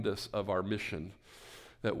us of our mission,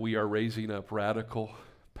 that we are raising up radical,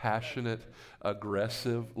 passionate,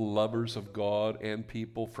 aggressive lovers of God and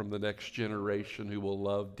people from the next generation who will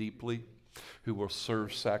love deeply, who will serve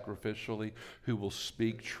sacrificially, who will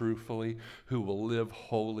speak truthfully, who will live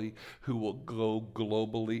holy, who will go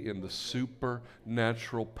globally in the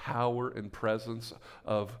supernatural power and presence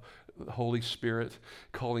of the Holy Spirit,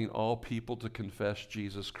 calling all people to confess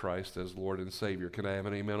Jesus Christ as Lord and Savior. Can I have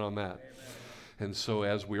an amen on that? Amen. And so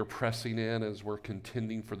as we're pressing in, as we're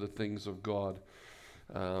contending for the things of God,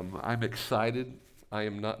 I'm excited. I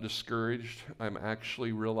am not discouraged. I'm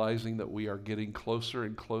actually realizing that we are getting closer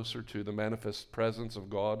and closer to the manifest presence of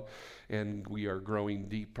God, and we are growing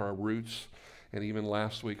deep our roots. And even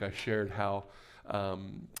last week I shared how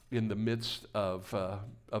in the midst of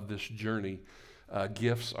this journey,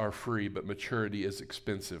 gifts are free, but maturity is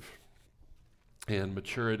expensive. And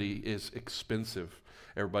maturity is expensive.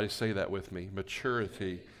 Everybody say that with me.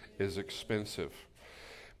 Maturity is expensive.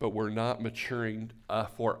 But we're not maturing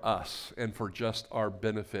for us and for just our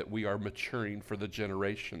benefit. We are maturing for the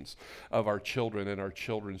generations of our children and our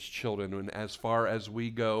children's children. And as far as we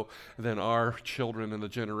go, then our children and the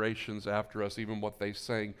generations after us, even what they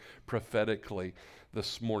sang prophetically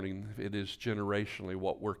this morning, it is generationally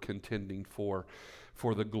what we're contending for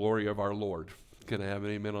the glory of our Lord. Can I have an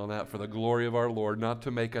amen on that? For the glory of our Lord, not to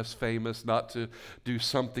make us famous, not to do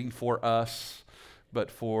something for us, but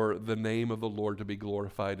for the name of the Lord to be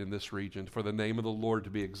glorified in this region, for the name of the Lord to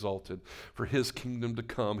be exalted, for His kingdom to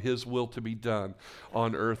come, His will to be done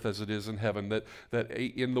on earth as it is in heaven. That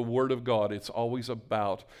in the Word of God, it's always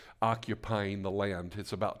about occupying the land.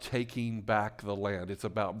 It's about taking back the land. It's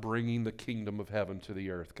about bringing the kingdom of heaven to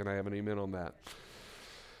the earth. Can I have an amen on that?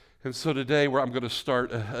 And so today I'm going to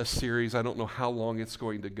start a series. I don't know how long it's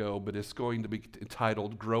going to go, but it's going to be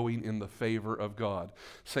entitled Growing in the Favor of God.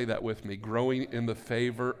 Say that with me, growing in the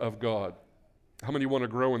favor of God. How many want to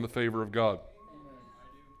grow in the favor of God?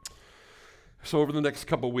 So over the next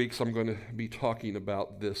couple of weeks, I'm going to be talking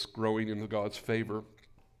about this, growing in God's favor.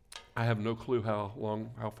 I have no clue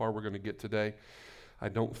how far we're going to get today. I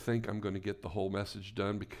don't think I'm going to get the whole message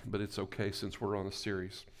done, but it's okay since we're on a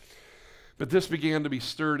series. But this began to be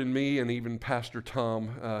stirred in me and even Pastor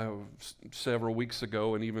Tom several weeks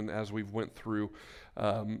ago, and even as we went through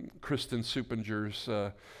Kristen Supinger's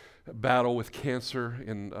battle with cancer,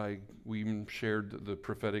 and we even shared the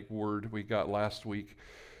prophetic word we got last week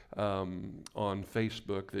on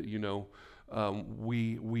Facebook that,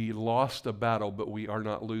 we lost a battle, but we are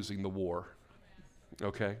not losing the war.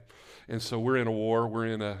 Okay? And so we're in a war. We're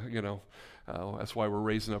in a, that's why we're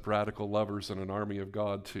raising up radical lovers and an army of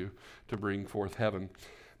God to bring forth heaven.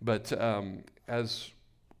 But as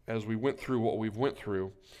we went through what we've went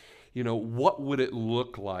through, what would it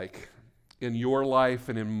look like in your life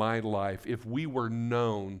and in my life if we were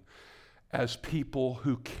known as people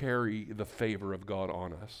who carry the favor of God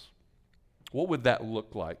on us? What would that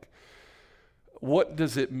look like? What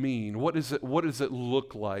does it mean? What does it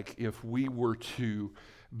look like if we were to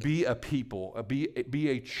be a people, be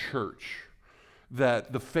a church,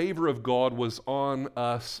 that the favor of God was on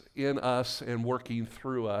us, in us, and working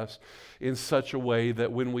through us in such a way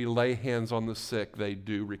that when we lay hands on the sick, they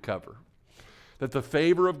do recover? That the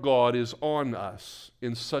favor of God is on us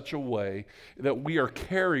in such a way that we are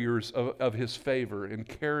carriers of His favor and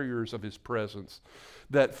carriers of His presence.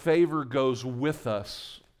 That favor goes with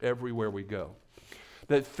us everywhere we go.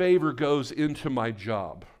 That favor goes into my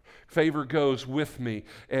job. Favor goes with me,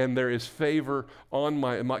 and there is favor on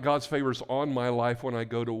God's favor is on my life when I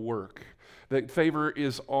go to work. That favor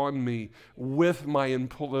is on me with my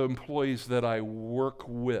employees that I work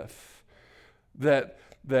with. That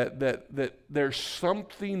there's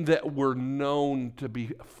something that we're known to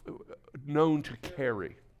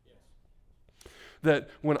carry. That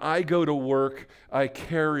when I go to work, I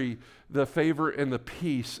carry the favor and the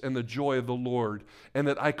peace and the joy of the Lord, and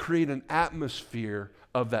that I create an atmosphere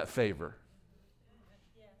of that favor.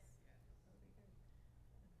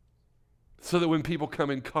 So that when people come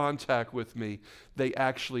in contact with me, they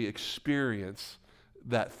actually experience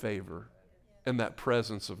that favor and that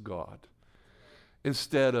presence of God.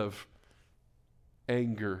 Instead of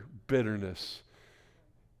anger, bitterness,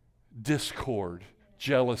 discord,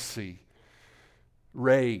 jealousy,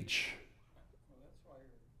 rage,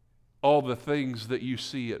 all the things that you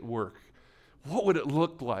see at work. What would it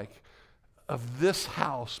look like of this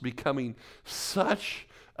house becoming such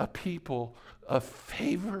a people of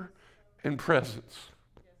favor and presence?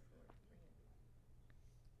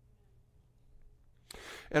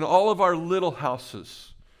 And all of our little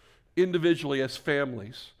houses, individually as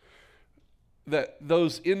families, that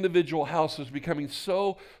those individual houses becoming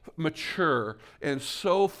so mature and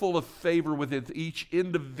so full of favor within each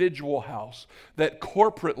individual house that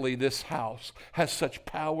corporately this house has such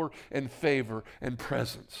power and favor and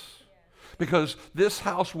presence. Because this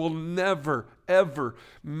house will never, ever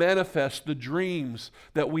manifest the dreams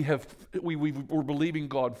that we're believing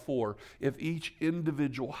God for if each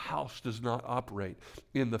individual house does not operate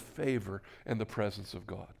in the favor and the presence of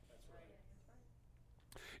God.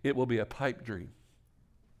 It will be a pipe dream.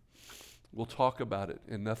 We'll talk about it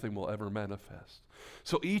and nothing will ever manifest.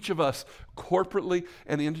 So each of us corporately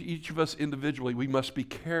and each of us individually, we must be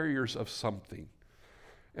carriers of something.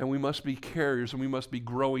 And we must be carriers and we must be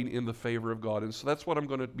growing in the favor of God. And so that's what I'm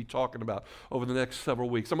going to be talking about over the next several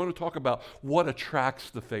weeks. I'm going to talk about what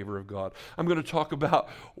attracts the favor of God. I'm going to talk about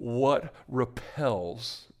what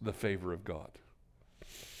repels the favor of God.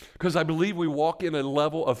 Because I believe we walk in a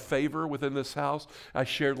level of favor within this house. I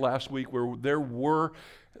shared last week where there were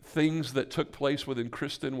things that took place within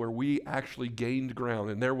Kristen where we actually gained ground.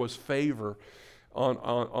 And there was favor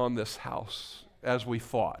on this house as we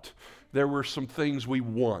fought. There were some things we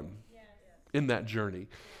won in that journey.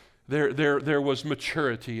 There was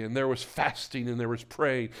maturity, and there was fasting, and there was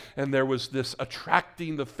praying, and there was this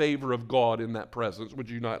attracting the favor of God in that presence. Would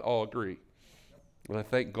you not all agree? And I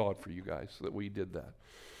thank God for you guys that we did that.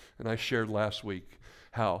 And I shared last week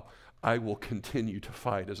how I will continue to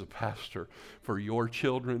fight as a pastor for your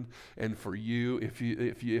children and for you.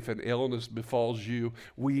 If an illness befalls you,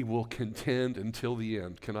 we will contend until the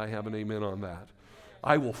end. Can I have an amen on that?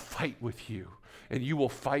 I will fight with you, and you will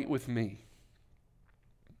fight with me.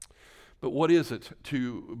 But what is it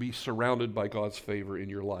to be surrounded by God's favor in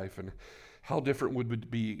your life? And how different would it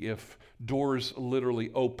be if doors literally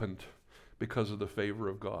opened because of the favor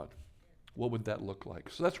of God? What would that look like?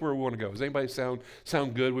 So that's where we want to go. Does anybody sound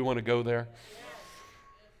good? We want to go there?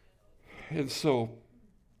 And so,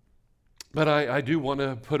 but I do want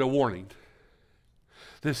to put a warning.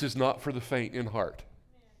 This is not for the faint in heart.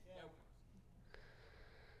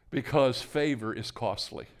 Because favor is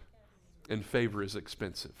costly and favor is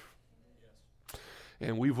expensive.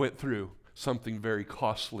 And we went through something very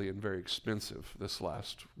costly and very expensive this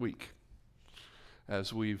last week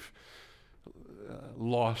as we've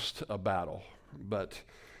lost a battle. But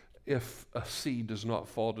if a seed does not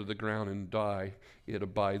fall to the ground and die, it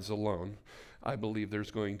abides alone. I believe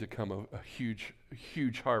there's going to come a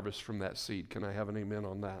huge harvest from that seed. Can I have an amen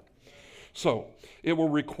on that? So it will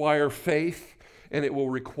require faith. And it will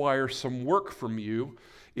require some work from you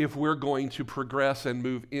if we're going to progress and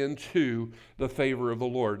move into the favor of the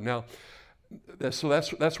Lord. Now, that's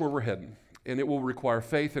where we're heading. And it will require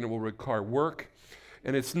faith and it will require work.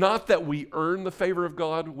 And it's not that we earn the favor of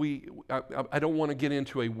God. I don't want to get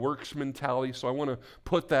into a works mentality, so I want to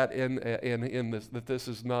put that in this, that this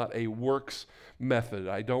is not a works method.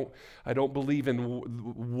 I don't believe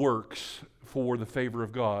in works for the favor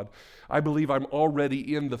of God. I believe I'm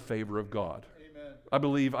already in the favor of God. I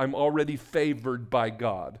believe I'm already favored by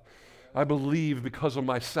God. I believe because of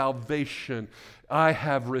my salvation, I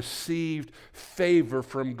have received favor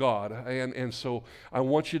from God. And so I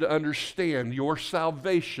want you to understand your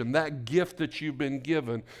salvation, that gift that you've been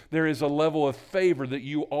given, there is a level of favor that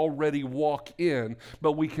you already walk in,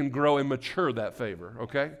 but we can grow and mature that favor,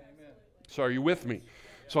 okay? Amen. So are you with me?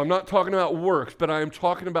 So I'm not talking about works, but I am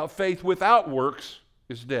talking about faith without works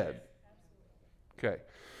is dead. Okay.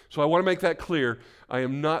 So I want to make that clear. I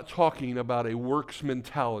am not talking about a works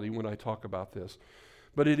mentality when I talk about this,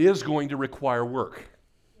 but it is going to require work.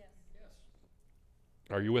 Yes.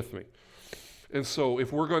 Are you with me? And so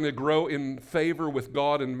if we're going to grow in favor with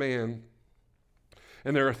God and man,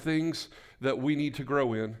 and there are things that we need to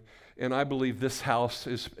grow in, and I believe this house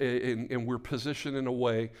is, and we're positioned in a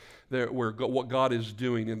way that what God is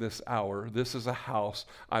doing in this hour, this is a house,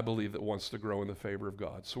 I believe, that wants to grow in the favor of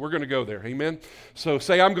God. So we're going to go there, amen? So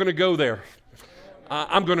say, I'm going to go there.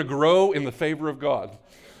 I'm going to grow in the favor of God.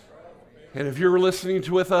 And if you're listening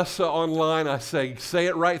to with us online, I say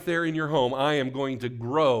it right there in your home. I am going to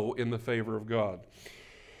grow in the favor of God.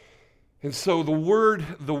 And so the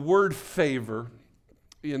word favor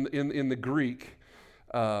in the Greek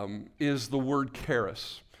is the word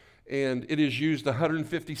charis. And it is used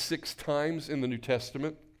 156 times in the New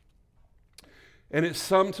Testament. And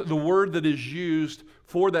the word that is used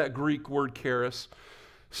for that Greek word charis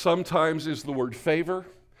sometimes is the word favor,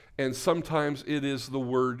 and sometimes it is the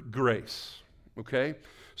word grace. Okay?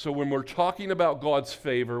 So when we're talking about God's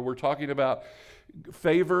favor, we're talking about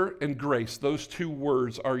favor and grace. Those two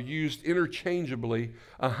words are used interchangeably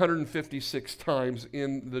 156 times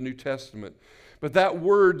in the New Testament. But that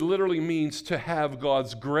word literally means to have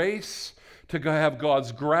God's grace, to have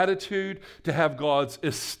God's gratitude, to have God's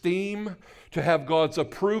esteem, to have God's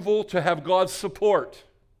approval, to have God's support,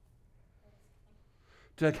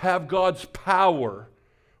 to have God's power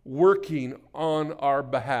working on our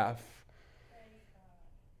behalf.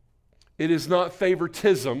 It is not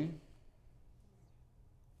favoritism.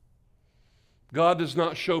 God does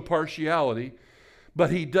not show partiality,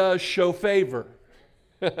 but He does show favor.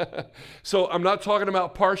 So I'm not talking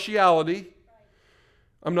about partiality.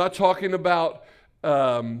 I'm not talking about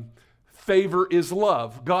favor is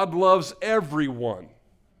love. God loves everyone,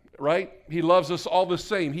 right? He loves us all the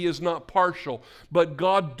same. He is not partial. But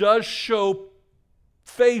God does show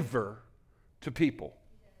favor to people.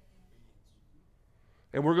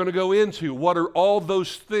 And we're going to go into what are all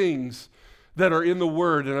those things that are in the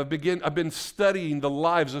Word. And I've been studying the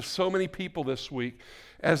lives of so many people this week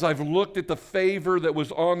as I've looked at the favor that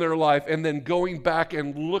was on their life and then going back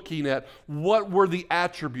and looking at what were the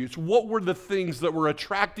attributes, what were the things that were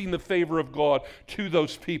attracting the favor of God to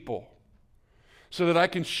those people, so that I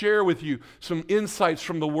can share with you some insights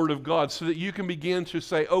from the Word of God so that you can begin to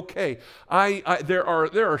say, okay, there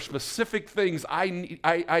are specific things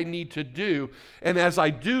I need to do, and as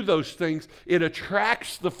I do those things, it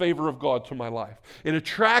attracts the favor of God to my life. It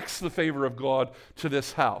attracts the favor of God to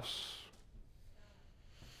this house.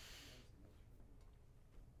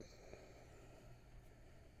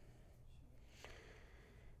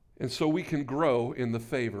 And so we can grow in the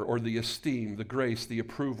favor or the esteem, the grace, the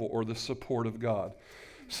approval, or the support of God.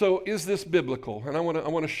 So is this biblical? And I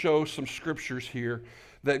want to show some scriptures here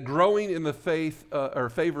that growing in the faith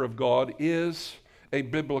or favor of God is a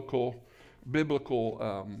biblical.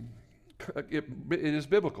 It is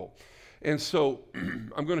biblical. And so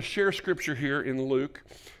I'm going to share scripture here in Luke.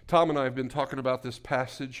 Tom and I have been talking about this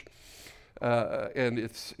passage, and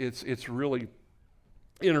it's really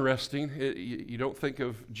interesting. You don't think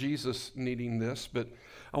of Jesus needing this, but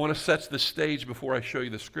I want to set the stage before I show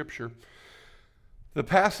you the scripture. The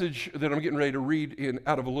passage that I'm getting ready to read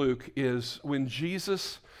out of Luke is when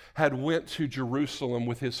Jesus had went to Jerusalem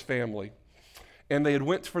with his family, and they had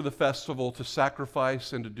went for the festival to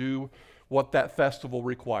sacrifice and to do what that festival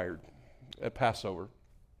required at Passover.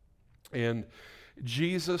 And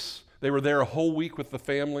they were there a whole week with the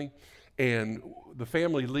family, and the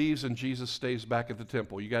family leaves and Jesus stays back at the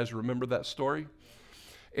temple. You guys remember that story?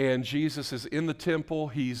 And Jesus is in the temple.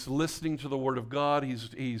 He's listening to the Word of God. And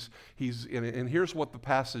here's what the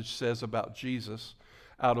passage says about Jesus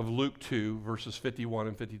out of Luke 2, verses 51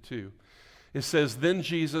 and 52. It says, "Then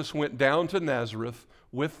Jesus went down to Nazareth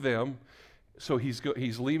with them." So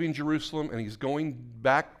he's leaving Jerusalem and he's going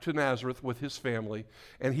back to Nazareth with his family.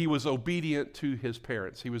 And he was obedient to his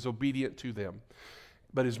parents. He was obedient to them.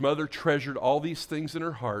 But his mother treasured all these things in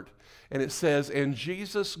her heart. And it says, "And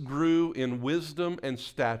Jesus grew in wisdom and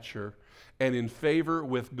stature and in favor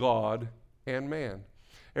with God and man."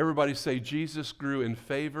 Everybody say, Jesus grew in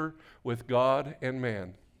favor with God and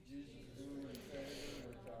man.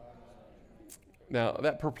 Now,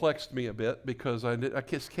 that perplexed me a bit because I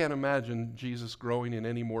just can't imagine Jesus growing in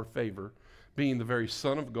any more favor, being the very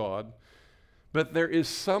Son of God. But there is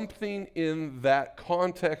something in that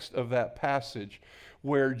context of that passage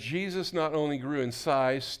where Jesus not only grew in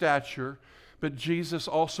size, stature, but Jesus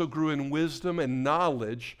also grew in wisdom and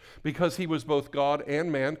knowledge because he was both God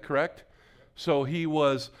and man, correct? So he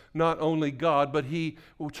was not only God, but he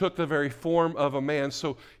took the very form of a man.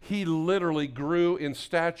 So he literally grew in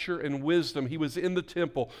stature and wisdom. He was in the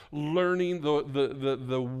temple learning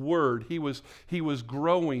the word. He was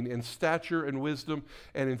growing in stature and wisdom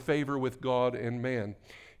and in favor with God and man.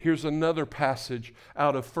 Here's another passage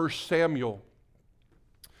out of 1 Samuel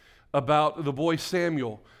about the boy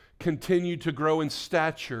Samuel continued to grow in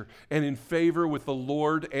stature and in favor with the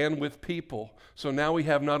Lord and with people. So now we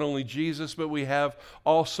have not only Jesus, but we have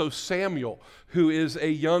also Samuel, who is a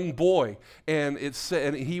young boy. And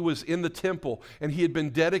he was in the temple, and he had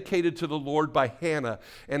been dedicated to the Lord by Hannah.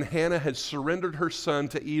 And Hannah had surrendered her son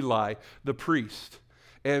to Eli, the priest.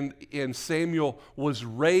 And Samuel was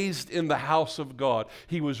raised in the house of God.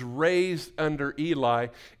 He was raised under Eli,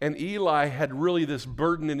 and Eli had really this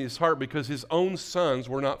burden in his heart because his own sons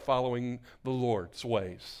were not following the Lord's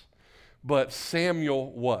ways. But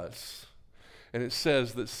Samuel was. And it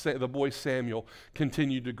says that the boy Samuel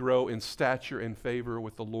continued to grow in stature and favor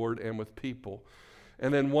with the Lord and with people.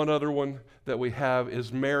 And then one other one that we have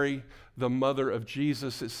is Mary, the mother of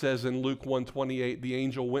Jesus. It says in Luke 1:28, the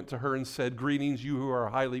angel went to her and said, "Greetings, you who are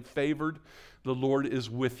highly favored. The Lord is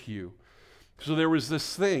with you." So there was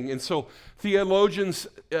this thing. And so theologians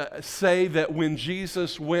say that when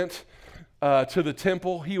Jesus went to the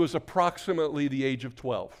temple, he was approximately the age of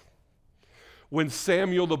 12. When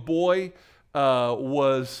Samuel the boy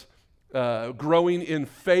was growing in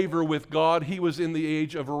favor with God. He was in the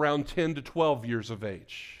age of around 10 to 12 years of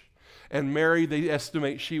age. And Mary, they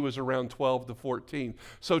estimate she was around 12 to 14.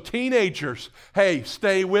 So teenagers, hey,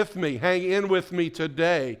 stay with me. Hang in with me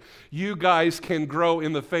today. You guys can grow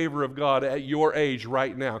in the favor of God at your age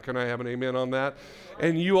right now. Can I have an amen on that?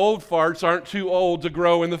 And you old farts aren't too old to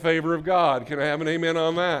grow in the favor of God. Can I have an amen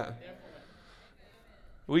on that?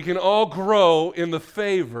 We can all grow in the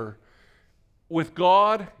favor with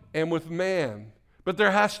God and with man. But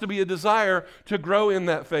there has to be a desire to grow in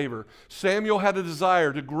that favor. Samuel had a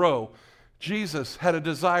desire to grow. Jesus had a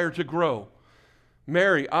desire to grow.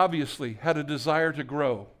 Mary, obviously, had a desire to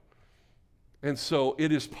grow. And so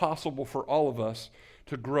it is possible for all of us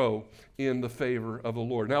to grow in the favor of the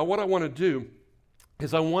Lord. Now, what I want to do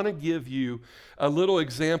is I want to give you a little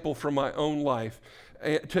example from my own life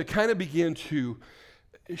to kind of begin to,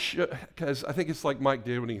 because I think it's like Mike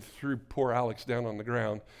did when he threw poor Alex down on the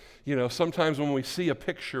ground. You know, sometimes when we see a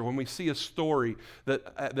picture, when we see a story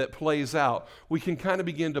that plays out, we can kind of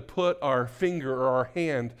begin to put our finger or our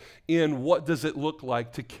hand in what does it look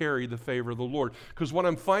like to carry the favor of the Lord. Because what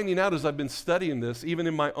I'm finding out as I've been studying this, even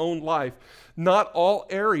in my own life, not all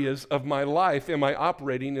areas of my life am I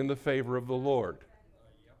operating in the favor of the Lord.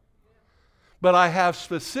 But I have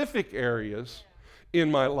specific areas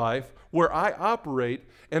in my life where I operate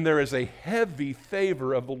and there is a heavy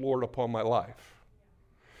favor of the Lord upon my life.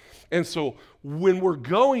 And so when we're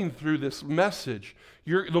going through this message,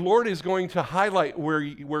 the Lord is going to highlight where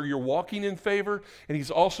you're walking in favor, and He's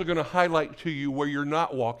also going to highlight to you where you're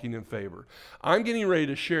not walking in favor. I'm getting ready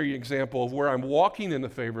to share you an example of where I'm walking in the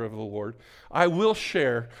favor of the Lord. I will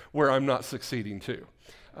share where I'm not succeeding too.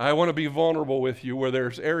 I want to be vulnerable with you where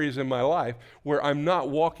there's areas in my life where I'm not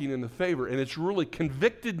walking in the favor, and it's really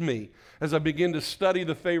convicted me as I begin to study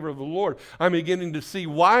the favor of the Lord. I'm beginning to see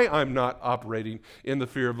why I'm not operating in the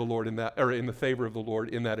fear of the Lord in that, or in the favor of the Lord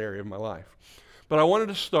in that area of my life. But I wanted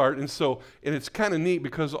to start, and it's kind of neat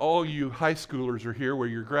because all you high schoolers are here where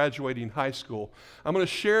you're graduating high school. I'm going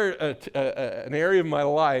to share an area of my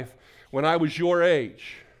life when I was your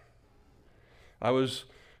age. I was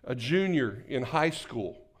a junior in high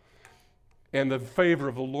school, and the favor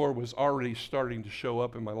of the Lord was already starting to show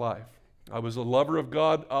up in my life. I was a lover of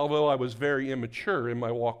God, although I was very immature in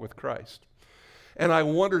my walk with Christ. And I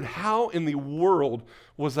wondered, how in the world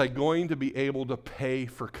was I going to be able to pay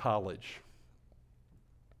for college?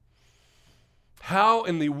 How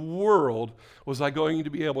in the world was I going to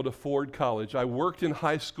be able to afford college? I worked in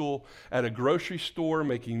high school at a grocery store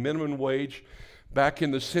making minimum wage. Back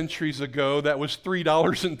in the centuries ago, that was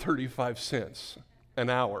 $3.35 an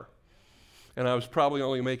hour. And I was probably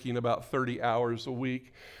only making about 30 hours a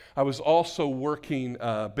week. I was also working,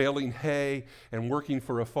 baling hay and working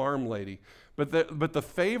for a farm lady. But the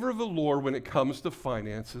favor of the Lord when it comes to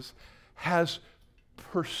finances has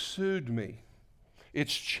pursued me.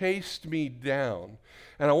 It's chased me down.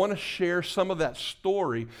 And I want to share some of that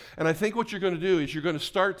story. And I think what you're going to do is you're going to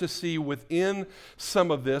start to see within some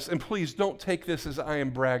of this, and please don't take this as I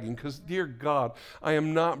am bragging, because dear God, I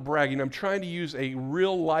am not bragging. I'm trying to use a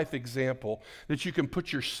real life example that you can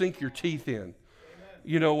sink your teeth in. Amen.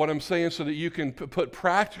 You know what I'm saying? So that you can put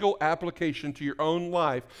practical application to your own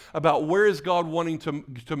life about where is God wanting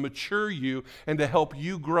to mature you and to help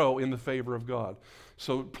you grow in the favor of God.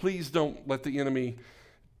 So please don't let the enemy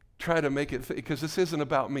try to make it, because this isn't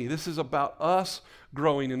about me. This is about us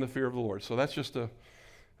growing in the fear of the Lord. So that's just a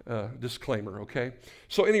disclaimer, okay?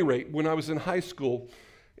 So at any rate, when I was in high school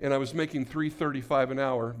and I was making $3.35 an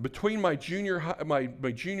hour, between my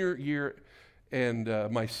junior year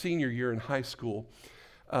and my senior year in high school,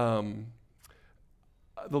 the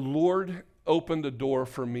Lord opened a door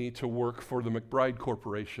for me to work for the McBride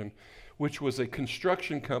Corporation, which was a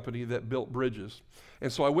construction company that built bridges.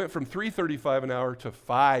 And so I went from $3.35 an hour to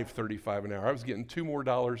 $5.35 an hour. I was getting $2 more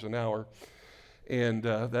an hour. And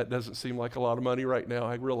that doesn't seem like a lot of money right now,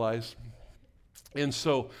 I realize. And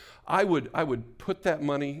so I would put that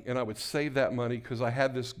money and I would save that money because I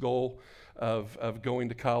had this goal of going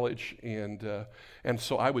to college. And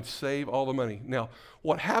so I would save all the money. Now,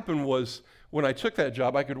 what happened was when I took that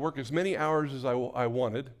job, I could work as many hours as I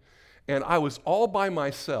wanted. And I was all by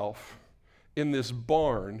myself in this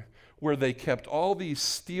barn where they kept all these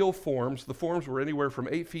steel forms. The forms were anywhere from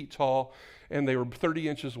 8 feet tall, and they were 30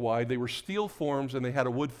 inches wide. They were steel forms, and they had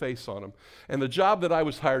a wood face on them. And the job that I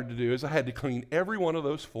was hired to do is I had to clean every one of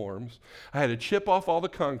those forms. I had to chip off all the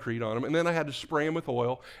concrete on them, and then I had to spray them with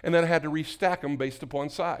oil, and then I had to restack them based upon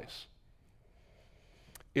size.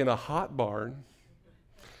 In a hot barn,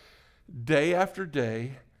 day after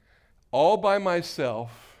day, all by myself,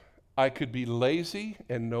 I could be lazy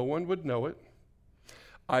and no one would know it.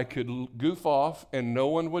 I could goof off and no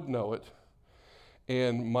one would know it.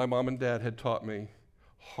 And my mom and dad had taught me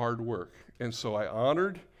hard work. And so I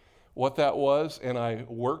honored what that was, and I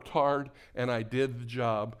worked hard, and I did the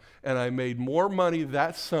job. And I made more money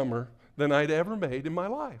that summer than I'd ever made in my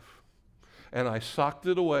life. And I socked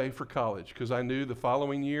it away for college because I knew the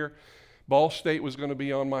following year Ball State was going to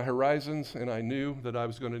be on my horizons, and I knew that I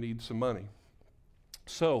was going to need some money.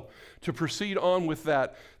 So to proceed on with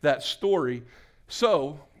that story,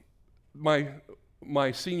 so my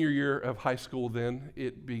senior year of high school, then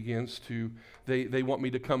it begins to, they want me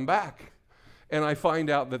to come back. And I find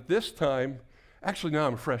out that this time, actually now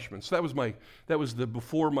I'm a freshman. So that was my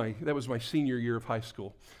senior year of high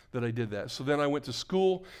school that I did that. So then I went to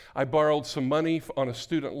school. I borrowed some money on a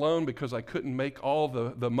student loan because I couldn't make all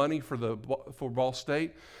the money for Ball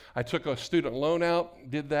State. I took a student loan out,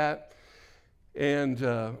 did that. And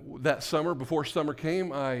that summer, before summer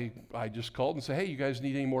came, I just called and said, hey, you guys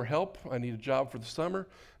need any more help? I need a job for the summer.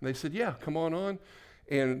 And they said, yeah, come on.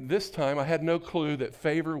 And this time, I had no clue that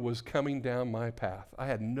favor was coming down my path. I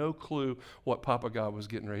had no clue what Papa God was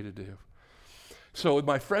getting ready to do. So in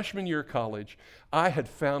my freshman year of college, I had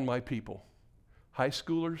found my people. High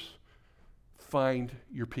schoolers, find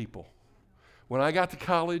your people. When I got to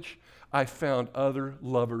college, I found other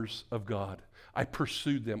lovers of God. I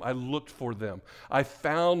pursued them. I looked for them. I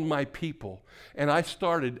found my people. And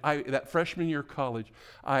that freshman year of college,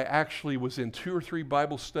 I actually was in 2 or 3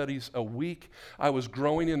 Bible studies a week. I was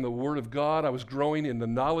growing in the Word of God. I was growing in the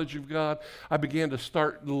knowledge of God. I began to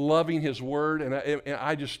start loving His Word, and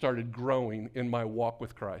I just started growing in my walk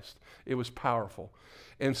with Christ. It was powerful.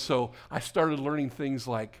 And so I started learning things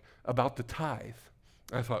like about the tithe.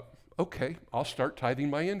 I thought, okay, I'll start tithing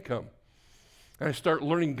my income. And I started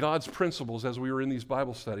learning God's principles as we were in these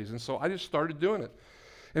Bible studies. And so I just started doing it.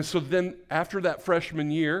 And so then after that freshman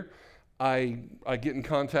year, I get in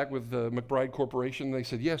contact with the McBride Corporation. They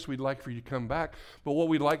said, yes, we'd like for you to come back. But what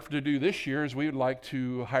we'd like to do this year is we would like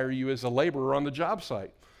to hire you as a laborer on the job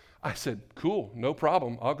site. I said, cool, no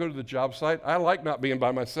problem. I'll go to the job site. I like not being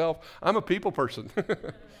by myself. I'm a people person.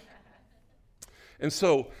 And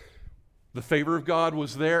so the favor of God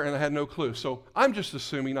was there, and I had no clue. So I'm just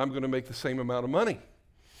assuming I'm going to make the same amount of money.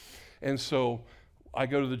 And so I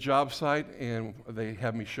go to the job site, and they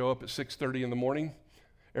have me show up at 6:30 in the morning.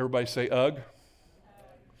 Everybody say, ugh.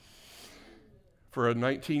 For a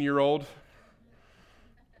 19-year-old,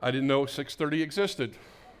 I didn't know 6:30 existed.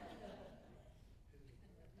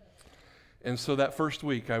 And so that first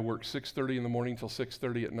week, I worked 6:30 in the morning till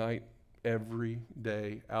 6:30 at night, every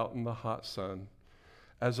day, out in the hot sun,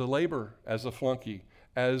 as a laborer, as a flunky,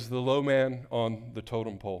 as the low man on the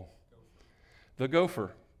totem pole. The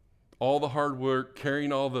gopher. All the hard work,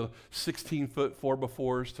 carrying all the 16-foot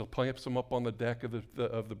 4x4s to clamp them up on the deck of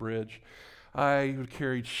the bridge. I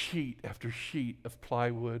carried sheet after sheet of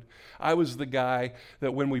plywood. I was the guy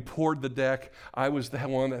that when we poured the deck, I was the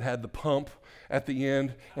one that had the pump at the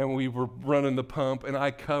end, and we were running the pump, and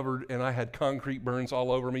I had concrete burns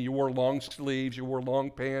all over me. You wore long sleeves, you wore long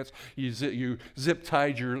pants, you zip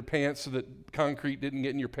tied your pants so that concrete didn't get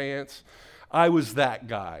in your pants. I was that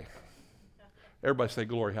guy. Everybody say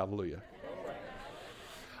glory, hallelujah.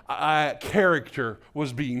 Character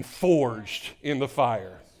was being forged in the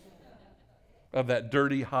fire of that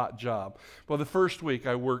dirty, hot job. Well, the first week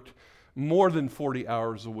I worked more than 40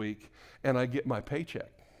 hours a week, and I get my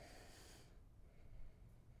paycheck.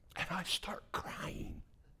 And I start crying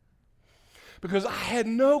because I had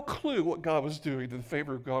no clue what God was doing to the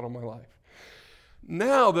favor of God on my life.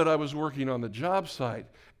 Now that I was working on the job site,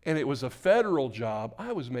 and it was a federal job,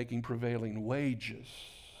 I was making prevailing wages.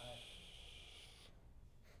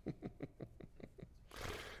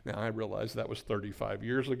 Now, I realize that was 35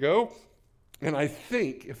 years ago. And I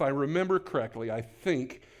think, if I remember correctly,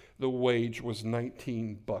 the wage was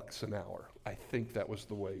 $19 an hour. I think that was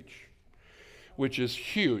the wage, which is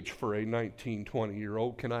huge for a 19,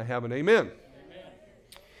 20-year-old. Can I have an amen? Amen?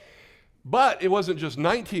 But it wasn't just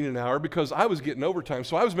 19 an hour because I was getting overtime,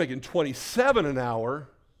 so I was making 27 an hour.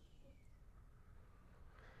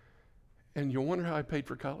 And you wonder how I paid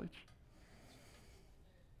for college?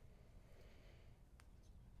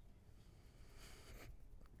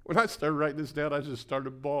 When I started writing this down, I just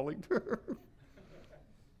started bawling.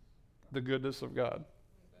 The goodness of God.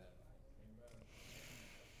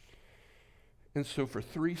 And so for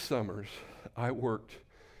 3 summers, I worked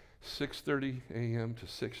 6:30 a.m. to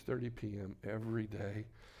 6:30 p.m. every day.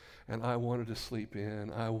 And I wanted to sleep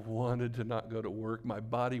in. I wanted to not go to work. My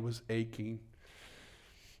body was aching.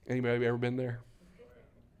 Anybody ever been there?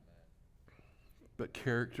 But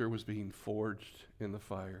character was being forged in the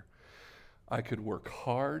fire. I could work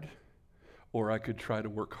hard, or I could try to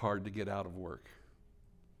work hard to get out of work.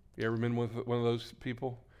 You ever been with one of those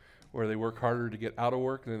people where they work harder to get out of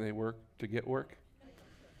work than they work to get work?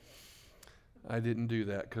 I didn't do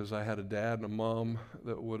that because I had a dad and a mom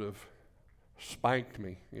that would have spanked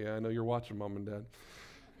me. Yeah, I know you're watching, Mom and Dad.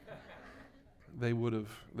 They would have,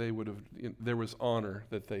 there was honor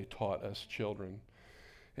that they taught us children.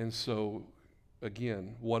 And so,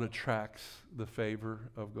 again, what attracts the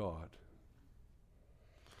favor of God?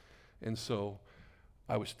 And so,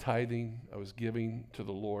 I was tithing, I was giving to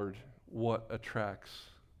the Lord. What attracts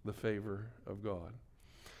the favor of God?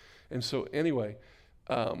 And so, anyway,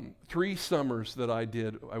 3 summers that I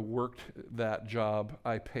did, I worked that job.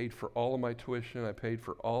 I paid for all of my tuition. I paid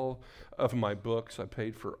for all of my books. I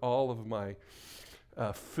paid for all of my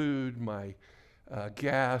food, my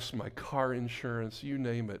gas, my car insurance, you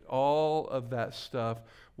name it. All of that stuff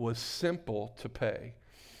was simple to pay.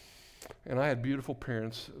 And I had beautiful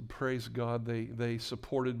parents. Praise God, they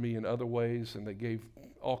supported me in other ways, and they gave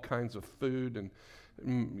all kinds of food and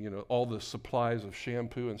all the supplies of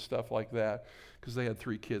shampoo and stuff like that, because they had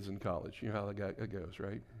 3 kids in college. You know how that goes,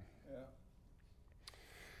 right? Yeah.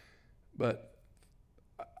 But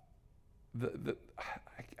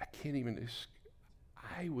I can't even.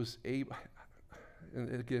 I was able.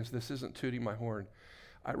 And again, this isn't tooting my horn.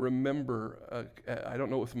 I remember. I don't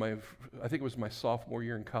know if I think it was my sophomore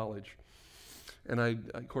year in college. And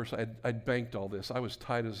of course, I'd banked all this. I was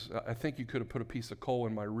tight as. I think you could have put a piece of coal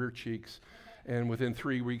in my rear cheeks, and within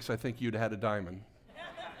 3 weeks, I think you'd had a diamond.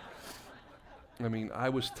 I mean, I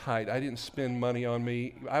was tight. I didn't spend money on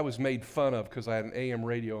me. I was made fun of because I had an AM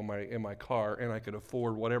radio in my car, and I could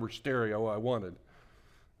afford whatever stereo I wanted.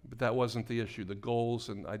 But that wasn't the issue. The goals,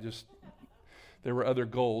 and there were other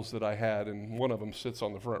goals that I had, and one of them sits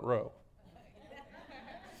on the front row.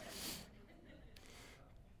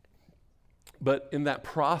 But in that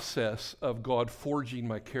process of God forging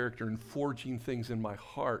my character and forging things in my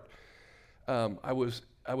heart, I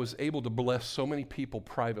was able to bless so many people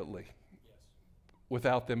privately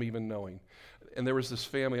without them even knowing. And there was this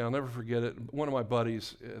family, I'll never forget it, one of my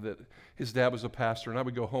buddies, that his dad was a pastor, and I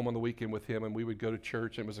would go home on the weekend with him, and we would go to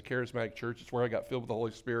church, and it was a charismatic church. It's where I got filled with the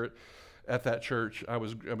Holy Spirit at that church.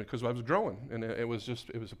 Because I was growing, and it was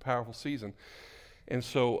a powerful season. And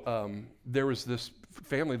so there was this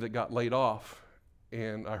family that got laid off,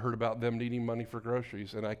 and I heard about them needing money for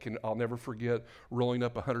groceries, and I'll never forget rolling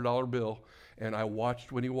up a $100 bill, and I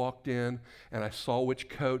watched when he walked in, and I saw which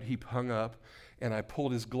coat he hung up, and I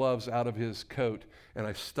pulled his gloves out of his coat, and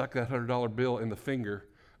I stuck that $100 bill in the finger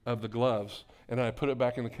of the gloves, and I put it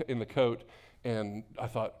back in the coat, and I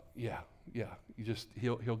thought,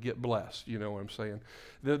 he'll get blessed. You know what I'm saying?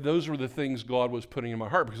 Those were the things God was putting in my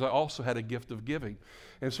heart, because I also had a gift of giving,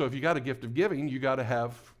 and so if you got a gift of giving, you got to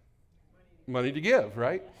have money to give,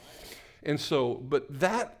 right? And so, but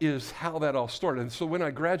that is how that all started. And so when I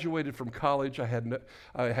graduated from college, I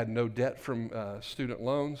had no debt from student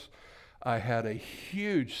loans. I had a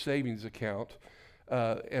huge savings account,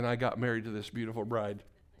 and I got married to this beautiful bride.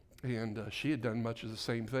 And she had done much of the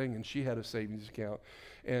same thing, and she had a savings account.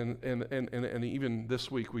 And even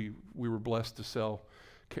this week, we were blessed to sell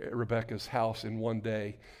Rebecca's house in one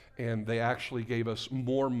day, and they actually gave us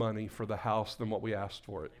more money for the house than what we asked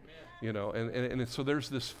for it. Amen. You know, and so there's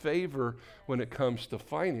this favor when it comes to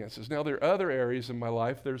finances. Now, there are other areas in my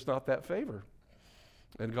life there's not that favor,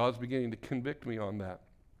 and God's beginning to convict me on that.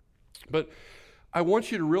 But I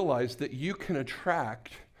want you to realize that you can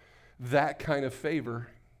attract that kind of favor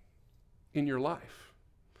in your life.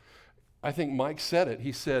 I think Mike said it.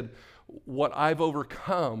 He said, what I've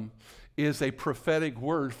overcome is a prophetic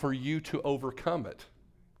word for you to overcome it.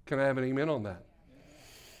 Can I have an amen on that?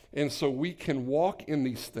 And so we can walk in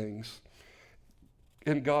these things,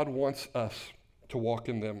 and God wants us to walk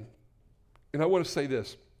in them. And I want to say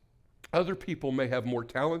this. Other people may have more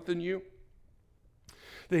talent than you.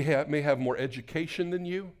 They may have more education than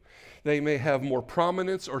you. They may have more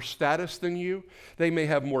prominence or status than you. They may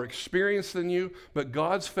have more experience than you. But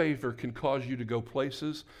God's favor can cause you to go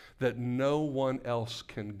places that no one else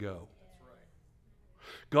can go.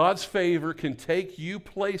 God's favor can take you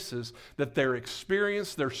places that their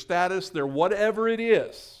experience, their status, their whatever it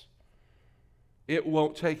is, it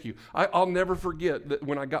won't take you. I'll never forget that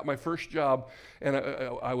when I got my first job, and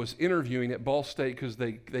I was interviewing at Ball State because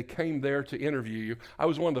they came there to interview you. I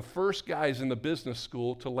was one of the first guys in the business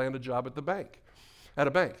school to land a job at a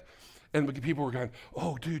bank. And people were going,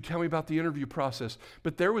 oh, dude, tell me about the interview process.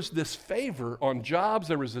 But there was this favor on jobs.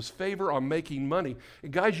 There was this favor on making money.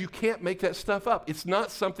 And guys, you can't make that stuff up. It's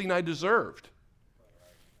not something I deserved.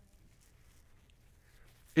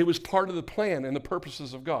 It was part of the plan and the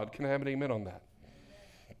purposes of God. Can I have an amen on that?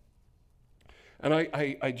 And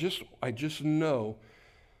I just know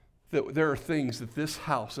that there are things that this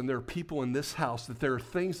house, and there are people in this house, that there are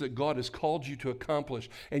things that God has called you to accomplish,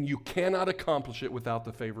 and you cannot accomplish it without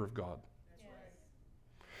the favor of God.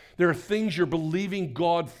 There are things you're believing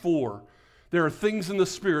God for. There are things in the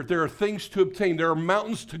Spirit. There are things to obtain. There are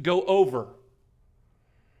mountains to go over.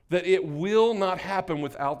 That it will not happen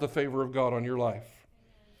without the favor of God on your life.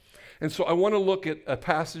 And so I want to look at a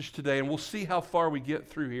passage today, and we'll see how far we get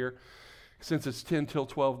through here, since it's 10 till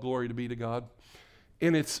 12, glory to be to God.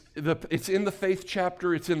 And it's in the faith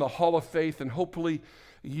chapter, it's in the Hall of Faith, and hopefully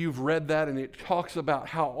you've read that, and it talks about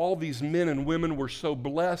how all these men and women were so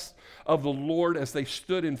blessed of the Lord as they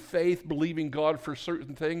stood in faith, believing God for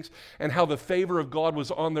certain things, and how the favor of God was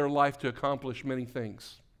on their life to accomplish many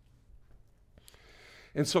things.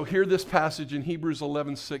 And so here this passage in Hebrews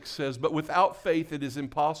 11:6 says, "But without faith it is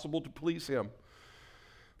impossible to please him.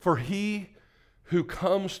 For he who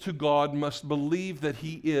comes to God must believe that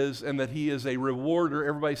he is, and that he is a rewarder,"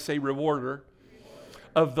 everybody say rewarder,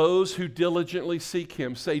 "of those who diligently seek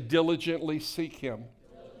him." Say diligently seek him.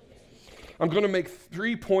 I'm going to make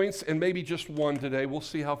 3 points and maybe just one today. We'll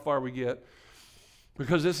see how far we get.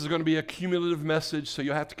 Because this is going to be a cumulative message, so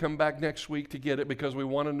you'll have to come back next week to get it, because we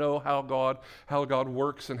want to know how God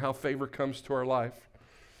works and how favor comes to our life.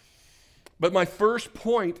 But my first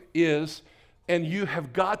point is, and you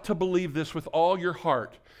have got to believe this with all your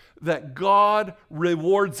heart, that God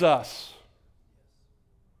rewards us.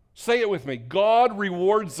 Say it with me. God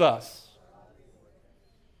rewards us.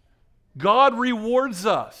 God rewards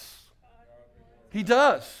us. He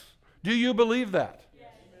does. Do you believe that?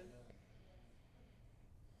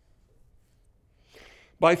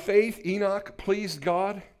 By faith, Enoch pleased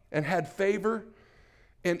God and had favor,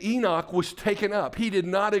 and Enoch was taken up. He did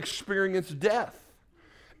not experience death.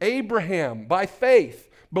 Abraham, by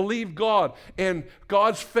faith, believed God, and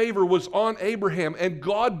God's favor was on Abraham, and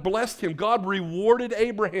God blessed him. God rewarded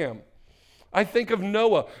Abraham. I think of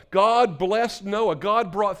Noah. God blessed Noah.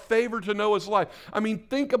 God brought favor to Noah's life. I mean,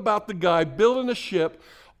 think about the guy building a ship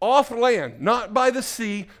off land, not by the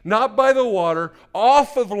sea, not by the water,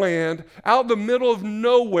 off of land, out in the middle of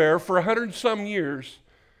nowhere for 100 and some years,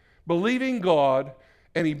 believing God,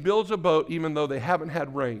 and he builds a boat even though they haven't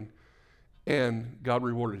had rain, and God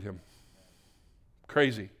rewarded him.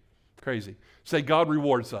 Crazy, crazy. Say, God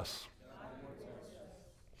rewards us.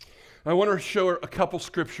 I want to show a couple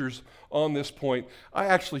scriptures on this point. I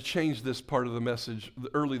actually changed this part of the message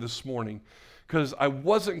early this morning because I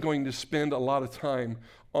wasn't going to spend a lot of time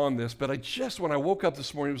on this, but when I woke up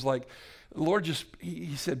this morning, it was like, the Lord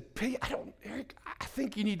he said, Eric, I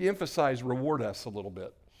think you need to emphasize reward us a little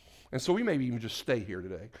bit. And so we may even just stay here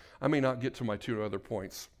today. I may not get to my 2 other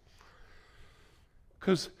points.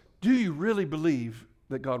 Because do you really believe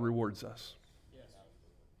that God rewards us? Yes.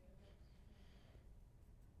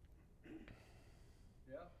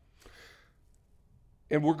 Yeah.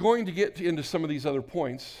 And we're going to get into some of these other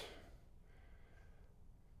points.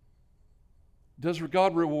 Does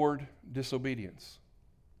God reward disobedience?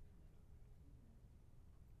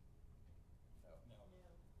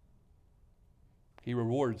 He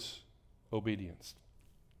rewards obedience.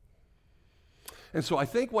 And so I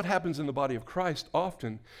think what happens in the body of Christ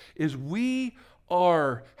often is we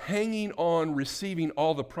are hanging on receiving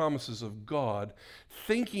all the promises of God,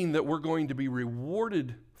 thinking that we're going to be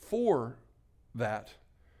rewarded for that,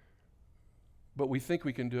 but we think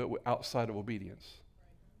we can do it outside of obedience.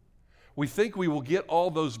 We think we will get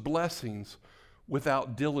all those blessings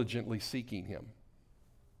without diligently seeking him.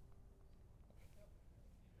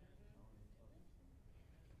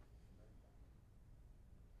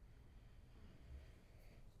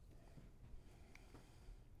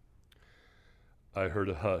 I heard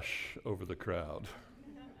a hush over the crowd.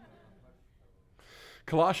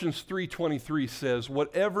 Colossians 3:23 says,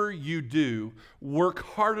 "Whatever you do, work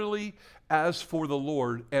heartily as for the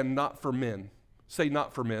Lord and not for men." Say,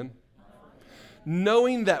 not for men.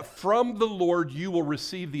 "Knowing that from the Lord you will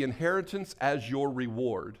receive the inheritance as your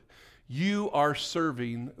reward. You are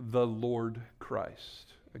serving the Lord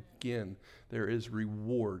Christ." Again, there is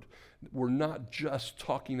reward. We're not just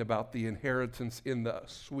talking about the inheritance in the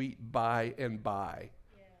sweet by and by.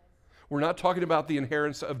 Yes. We're not talking about the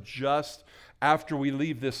inheritance of just after we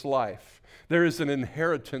leave this life. There is an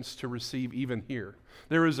inheritance to receive even here.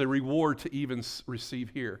 There is a reward to even receive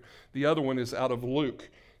here. The other one is out of Luke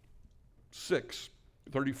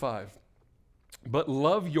 6:35. "But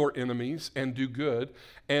love your enemies and do good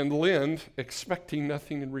and lend, expecting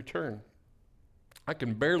nothing in return." I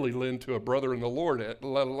can barely lend to a brother in the Lord,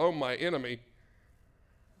 let alone my enemy.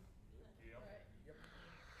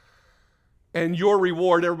 And your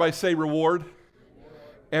reward, everybody say reward.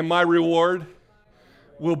 And my reward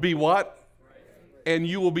will be what? And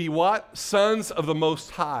you will be what? Sons of the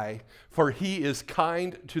Most High, for he is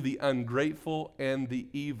kind to the ungrateful and the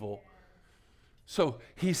evil. So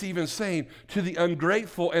he's even saying to the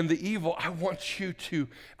ungrateful and the evil, I want you to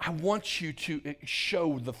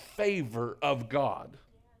show the favor of God.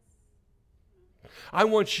 I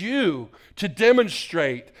want you to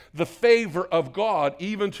demonstrate the favor of God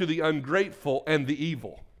even to the ungrateful and the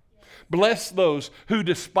evil. Bless those who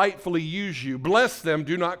despitefully use you. Bless them,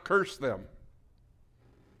 do not curse them.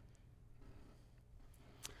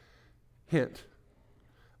 Hint,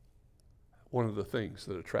 one of the things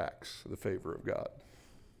that attracts the favor of God.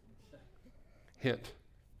 Hint.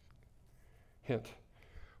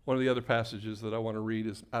 One of the other passages that I want to read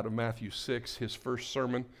is out of Matthew 6, his first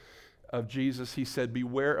sermon of Jesus. He said,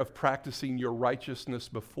 beware of practicing your righteousness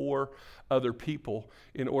before other people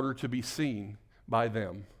in order to be seen by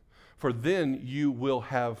them. For then you will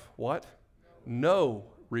have what? No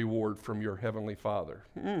reward from your heavenly Father.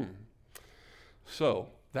 So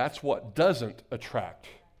that's what doesn't attract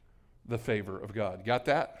the favor of God. Got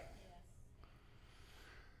that?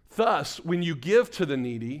 Thus, when you give to the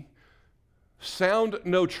needy, sound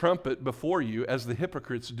no trumpet before you, as the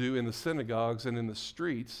hypocrites do in the synagogues and in the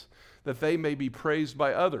streets, that they may be praised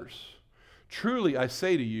by others. Truly, I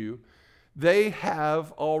say to you, they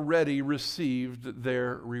have already received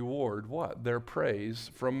their reward. What? Their praise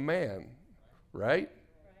from man, right?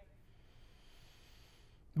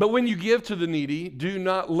 But when you give to the needy, do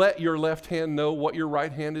not let your left hand know what your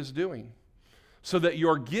right hand is doing, so that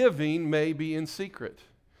your giving may be in secret.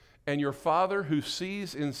 And your Father who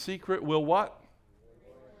sees in secret will what?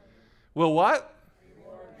 Will what?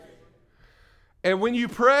 And when you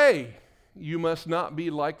pray, you must not be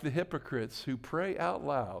like the hypocrites who pray out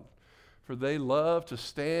loud, for they love to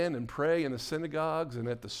stand and pray in the synagogues and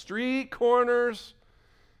at the street corners,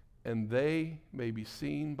 and they may be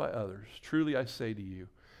seen by others. Truly I say to you,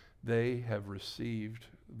 they have received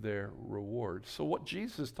their reward. So what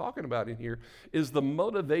Jesus is talking about in here is the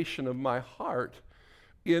motivation of my heart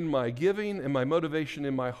in my giving, and my motivation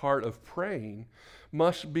in my heart of praying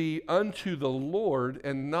must be unto the Lord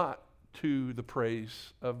and not to the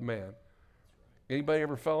praise of man. Anybody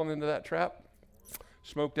ever fallen into that trap?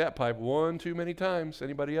 Smoked that pipe one too many times.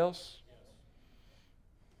 Anybody else?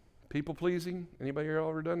 People pleasing? Anybody here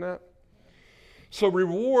ever done that? So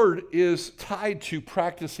reward is tied to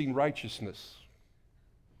practicing righteousness.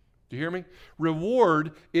 Do you hear me?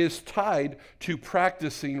 Reward is tied to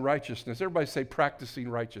practicing righteousness. Everybody say practicing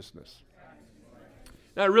righteousness.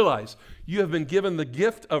 Now I realize you have been given the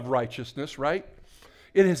gift of righteousness, right?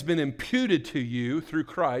 It has been imputed to you through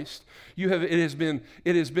Christ. It has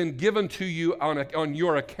been given to you on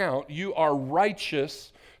your account. You are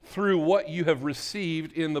righteous through what you have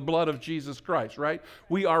received in the blood of Jesus Christ, right?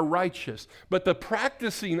 We are righteous. But the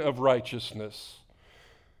practicing of righteousness,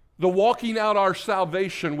 the walking out our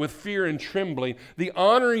salvation with fear and trembling, the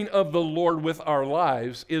honoring of the Lord with our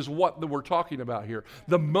lives is what we're talking about here.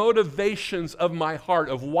 The motivations of my heart,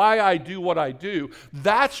 of why I do what I do,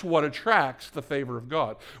 that's what attracts the favor of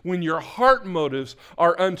God. When your heart motives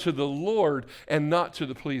are unto the Lord and not to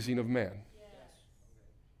the pleasing of man.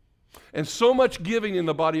 And so much giving in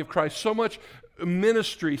the body of Christ, so much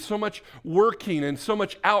ministry, so much working and so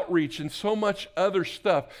much outreach and so much other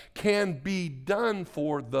stuff can be done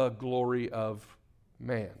for the glory of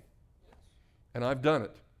man. And I've done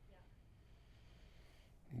it.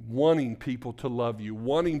 Wanting people to love you,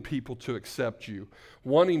 wanting people to accept you,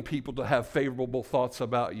 wanting people to have favorable thoughts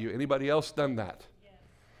about you. Anybody else done that? Yes.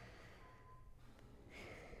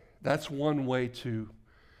 That's one way to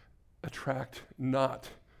attract not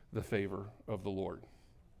the favor of the Lord.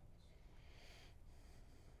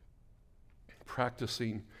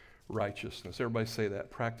 Practicing righteousness. Everybody say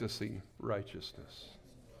that. Practicing righteousness.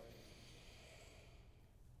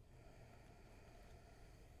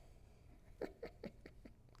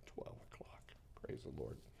 Praise the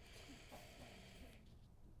Lord.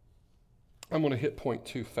 I'm going to hit point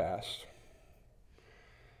 2 fast.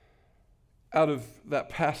 Out of that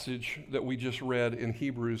passage that we just read in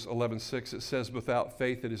Hebrews 11:6, it says, without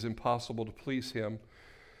faith it is impossible to please him.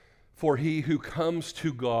 For he who comes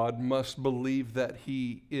to God must believe that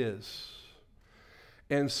he is.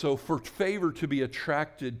 And so for favor to be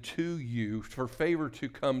attracted to you, for favor to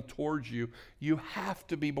come towards you, you have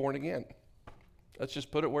to be born again. Let's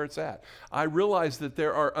just put it where it's at. I realize that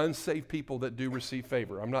there are unsaved people that do receive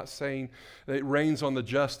favor. I'm not saying that it rains on the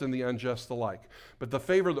just and the unjust alike. But the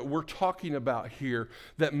favor that we're talking about here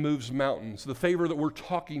that moves mountains, the favor that we're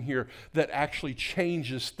talking here that actually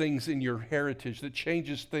changes things in your heritage, that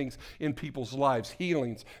changes things in people's lives,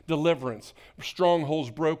 healings, deliverance,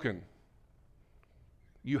 strongholds broken.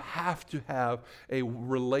 You have to have a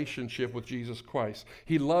relationship with Jesus Christ.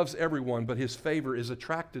 He loves everyone, but his favor is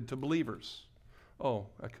attracted to believers. Oh,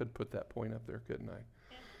 I could put that point up there, couldn't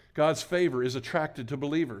I? God's favor is attracted to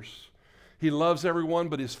believers. He loves everyone,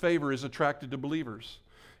 but his favor is attracted to believers.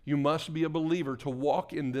 You must be a believer to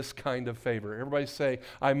walk in this kind of favor. Everybody say,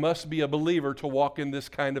 I must be a believer to walk in this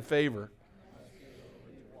kind of favor.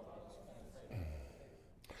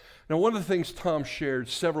 Now, one of the things Tom shared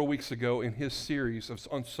several weeks ago in his series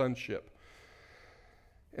on sonship,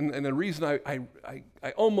 and the reason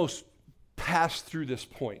I almost passed through this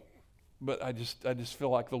point, but I just feel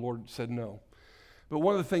like the Lord said no. But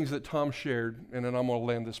one of the things that Tom shared, and then I'm going to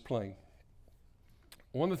land this plane.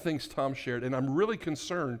 One of the things Tom shared, and I'm really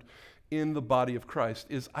concerned in the body of Christ,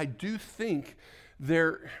 is I do think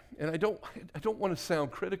there, and I don't want to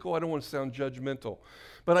sound critical, I don't want to sound judgmental,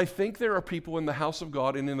 but I think there are people in the house of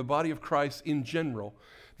God and in the body of Christ in general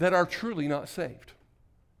that are truly not saved.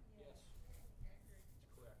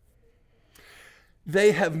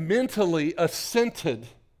 They have mentally assented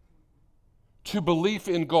to belief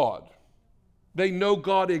in God. They know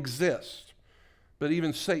God exists, but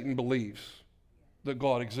even Satan believes that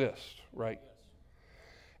God exists, right?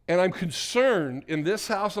 And I'm concerned in this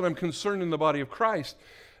house, and I'm concerned in the body of Christ,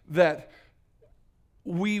 that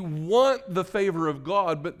we want the favor of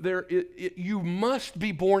God, but you must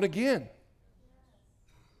be born again.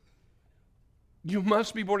 You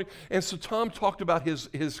must be born again. And so Tom talked about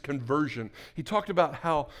his conversion. He talked about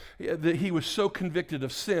how that he was so convicted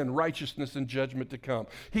of sin, righteousness, and judgment to come.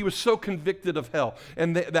 He was so convicted of hell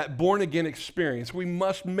and that born again experience. We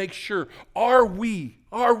must make sure, are we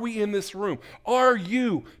in this room? Are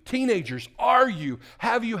you, teenagers,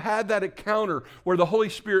 have you had that encounter where the Holy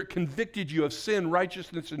Spirit convicted you of sin,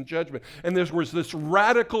 righteousness, and judgment, and there was this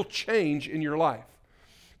radical change in your life?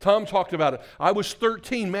 Tom talked about it. I was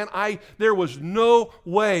 13, man. There was no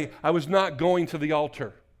way I was not going to the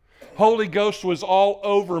altar. Holy Ghost was all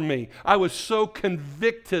over me. I was so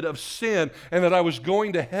convicted of sin and that I was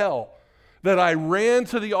going to hell that I ran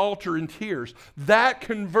to the altar in tears. That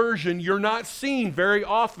conversion you're not seeing very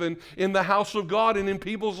often in the house of God and in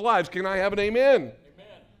people's lives. Can I have an amen? Amen.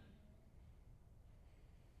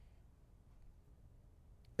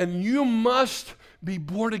 And you must be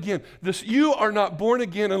born again. You are not born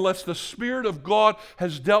again unless the Spirit of God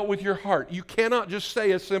has dealt with your heart. You cannot just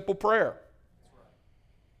say a simple prayer.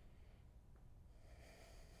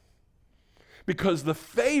 Because the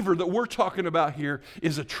favor that we're talking about here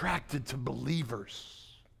is attracted to believers,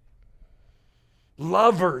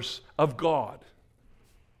 lovers of God,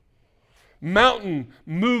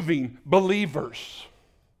 mountain-moving believers,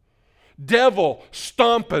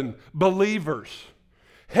 devil-stomping believers,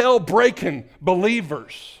 hell-breaking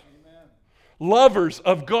believers, amen, lovers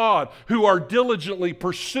of God who are diligently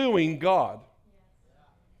pursuing God.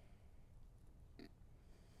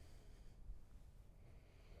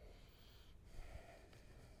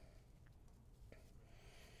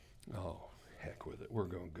 Oh, heck with it. We're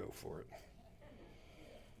going to go for it.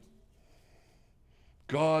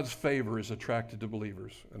 God's favor is attracted to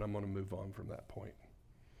believers, and I'm going to move on from that point.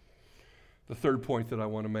 The third point that I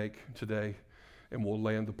want to make today, and we'll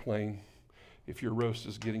land the plane. If your roast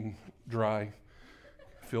is getting dry,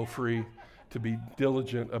 feel free to be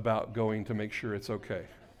diligent about going to make sure it's okay.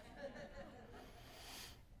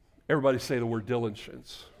 Everybody say the word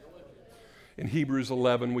diligence. In Hebrews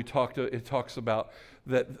 11, it talks about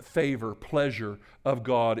that favor, pleasure of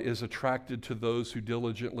God is attracted to those who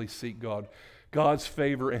diligently seek God. God's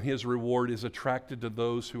favor and his reward is attracted to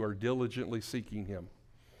those who are diligently seeking him.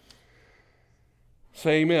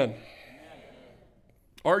 Say amen.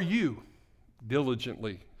 Are you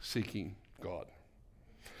diligently seeking God?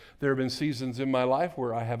 There have been seasons in my life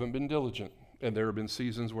where I haven't been diligent, and there have been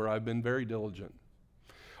seasons where I've been very diligent.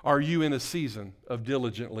 Are you in a season of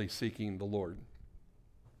diligently seeking the Lord?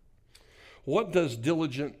 What does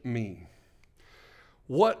diligent mean?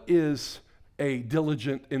 What is a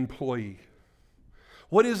diligent employee?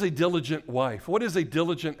 What is a diligent wife? What is a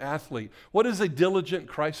diligent athlete? What is a diligent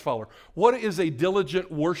Christ follower? What is a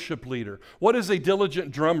diligent worship leader? What is a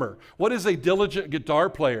diligent drummer? What is a diligent guitar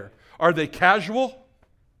player? Are they casual?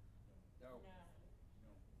 No.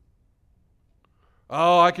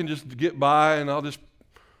 Oh, I can just get by and I'll just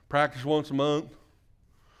practice once a month.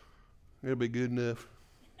 It'll be good enough.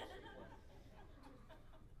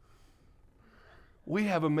 We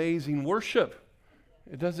have amazing worship.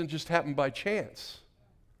 It doesn't just happen by chance.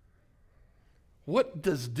 What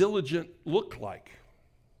does diligent look like?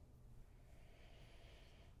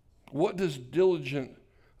 What does diligent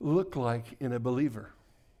look like in a believer?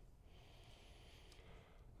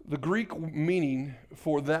 The Greek meaning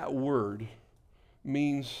for that word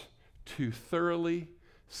means to thoroughly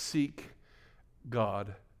seek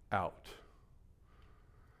God out.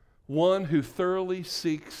 One who thoroughly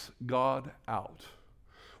seeks God out.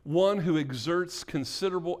 One who exerts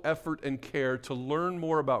considerable effort and care to learn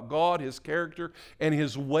more about God, His character, and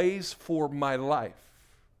His ways for my life.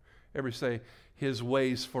 Everybody say, His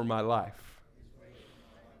ways for my life.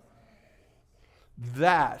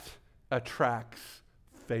 That attracts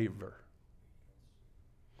favor.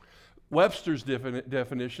 Webster's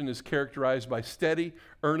definition is characterized by steady,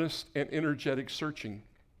 earnest, and energetic searching.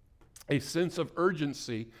 A sense of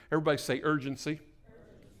urgency. Everybody say urgency.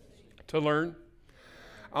 To learn.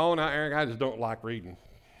 Oh, no, Eric, I just don't like reading.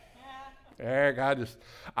 Eric,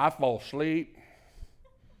 I fall asleep.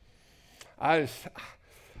 I think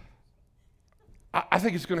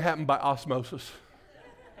it's going to happen by osmosis.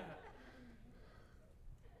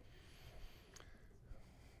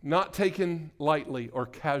 Not taken lightly or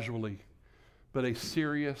casually, but a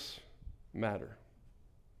serious matter.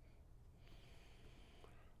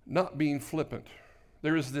 Not being flippant.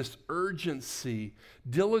 There is this urgency.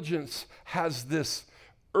 Diligence has this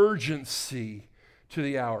urgency to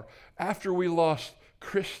the hour. After we lost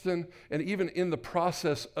Kristen, and even in the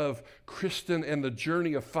process of Kristen and the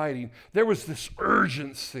journey of fighting, there was this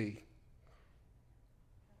urgency.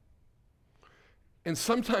 And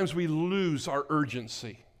sometimes we lose our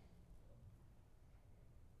urgency.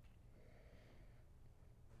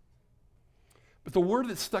 But the word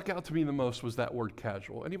that stuck out to me the most was that word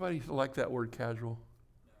casual. Anybody like that word casual?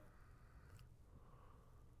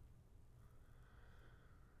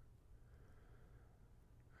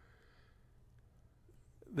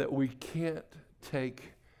 That we can't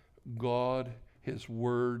take God, His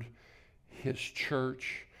Word, His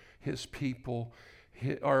church, His people,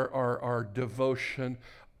 our devotion.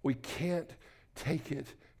 We can't take it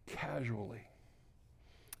casually.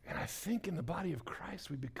 And I think in the body of Christ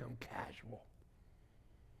we become casual.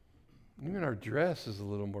 Even our dress is a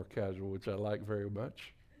little more casual, which I like very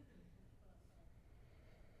much.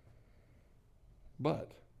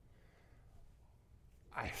 But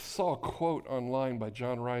I saw a quote online by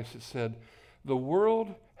John Rice that said, "The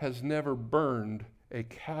world has never burned a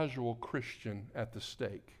casual Christian at the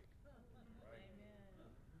stake."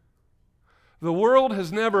 The world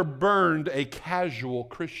has never burned a casual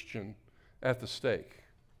Christian at the stake.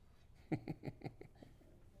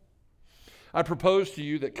 I propose to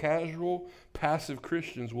you that casual, passive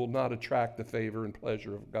Christians will not attract the favor and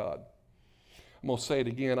pleasure of God. I'm going to say it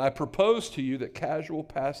again. I propose to you that casual,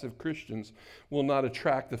 passive Christians will not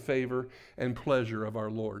attract the favor and pleasure of our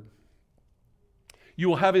Lord. You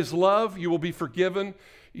will have His love. You will be forgiven.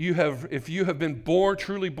 If you have been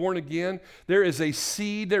truly born again, there is a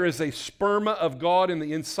seed, there is a sperma of God in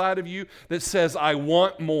the inside of you that says, I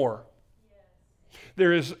want more. Yes.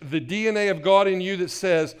 There is the DNA of God in you that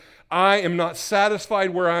says, I am not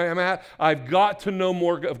satisfied where I am at. I've got to know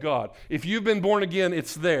more of God. If you've been born again,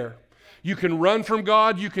 it's there. You can run from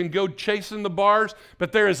God. You can go chasing the bars.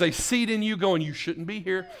 But there is a seed in you going, you shouldn't be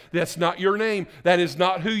here. That's not your name. That is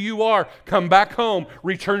not who you are. Come back home.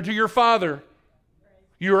 Return to your Father.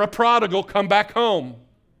 You're a prodigal. Come back home.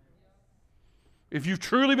 If you've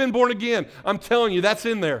truly been born again, I'm telling you, that's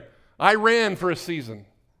in there. I ran for a season.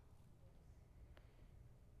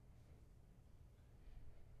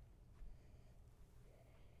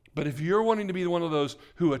 But if you're wanting to be one of those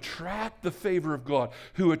who attract the favor of God,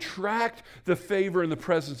 who attract the favor and the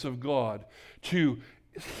presence of God to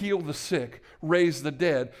heal the sick, raise the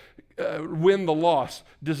dead, win the lost,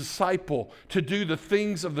 disciple, to do the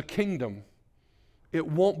things of the kingdom, it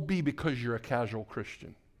won't be because you're a casual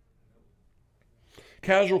Christian.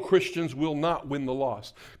 Casual Christians will not win the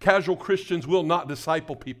lost. Casual Christians will not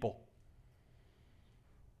disciple people.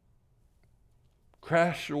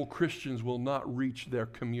 Casual Christians will not reach their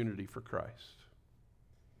community for Christ.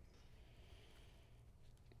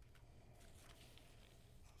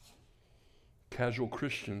 Casual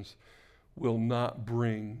Christians will not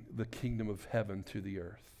bring the kingdom of heaven to the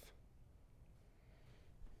earth.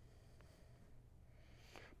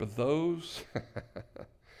 But those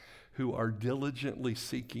who are diligently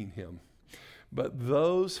seeking Him,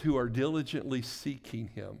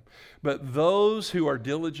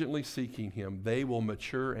 they will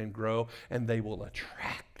mature and grow, and they will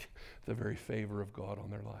attract the very favor of God on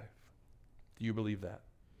their life. Do you believe that?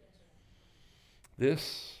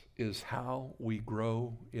 This is how we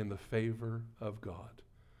grow in the favor of God.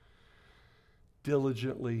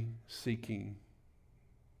 Diligently seeking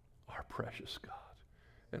our precious God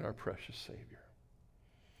and our precious Savior.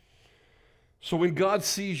 So when God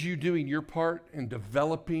sees you doing your part and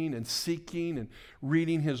developing and seeking and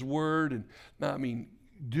reading His Word and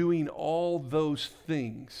doing all those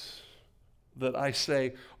things that I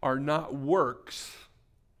say are not works,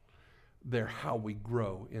 they're how we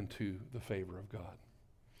grow into the favor of God.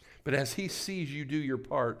 But as He sees you do your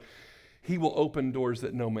part, He will open doors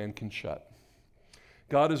that no man can shut.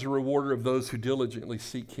 God is a rewarder of those who diligently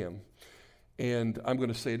seek Him. And I'm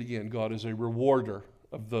going to say it again, God is a rewarder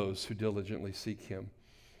of those who diligently seek Him.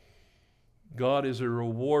 God is a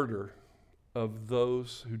rewarder of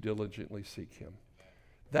those who diligently seek Him.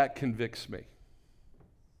 That convicts me,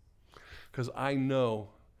 because I know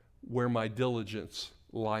where my diligence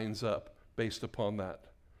lines up based upon that.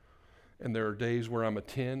 And there are days where I'm a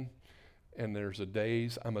 10, and there's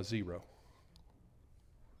days I'm a 0.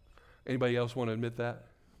 Anybody else want to admit that?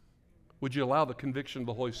 Would you allow the conviction of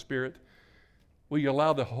the Holy Spirit? Will you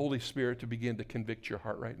allow the Holy Spirit to begin to convict your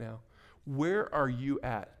heart right now? Where are you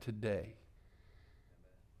at today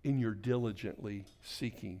in your diligently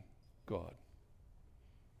seeking God?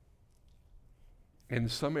 In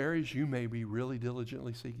some areas, you may be really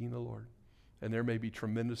diligently seeking the Lord, and there may be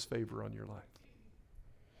tremendous favor on your life.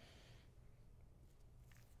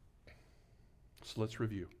 So let's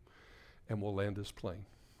review, and we'll land this plane.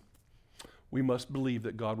 We must believe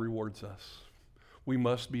that God rewards us. We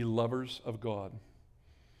must be lovers of God.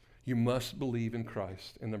 You must believe in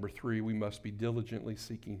Christ. And number 3, we must be diligently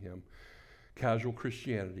seeking Him. Casual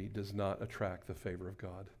Christianity does not attract the favor of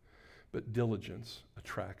God, but diligence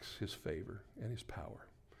attracts His favor and His power.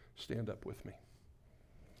 Stand up with me.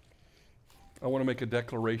 I want to make a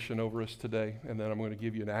declaration over us today, and then I'm going to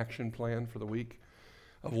give you an action plan for the week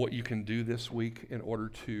of what you can do this week in order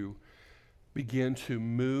to begin to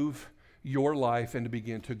move your life and to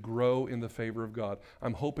begin to grow in the favor of God.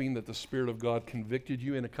 I'm hoping that the Spirit of God convicted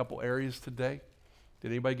you in a couple areas today.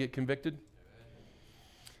 Did anybody get convicted?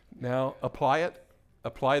 Now, apply it.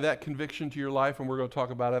 Apply that conviction to your life, and we're going to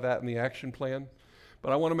talk about that in the action plan.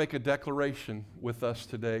 But I want to make a declaration with us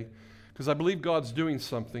today, because I believe God's doing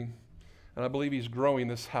something, and I believe He's growing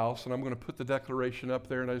this house, and I'm going to put the declaration up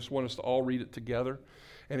there, and I just want us to all read it together.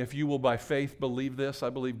 And if you will by faith believe this, I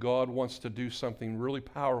believe God wants to do something really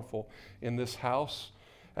powerful in this house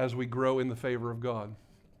as we grow in the favor of God.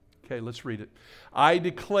 Okay, let's read it. I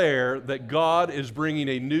declare that God is bringing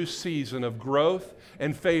a new season of growth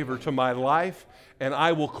and favor to my life, and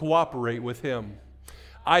I will cooperate with Him.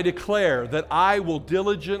 I declare that I will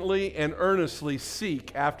diligently and earnestly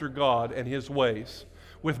seek after God and His ways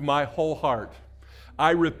with my whole heart.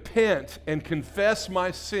 I repent and confess my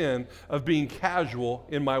sin of being casual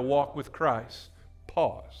in my walk with Christ.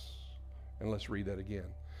 Pause, and let's read that again.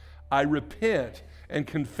 I repent and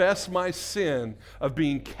confess my sin of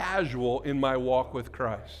being casual in my walk with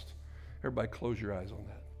Christ. Everybody close your eyes on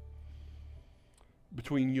that.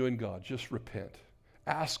 Between you and God, just repent.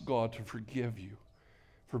 Ask God to forgive you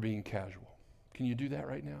for being casual. Can you do that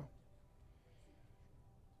right now?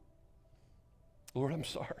 Lord, I'm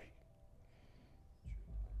sorry.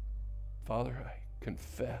 Father, I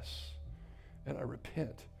confess and I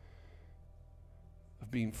repent of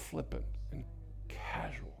being flippant and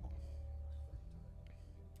casual.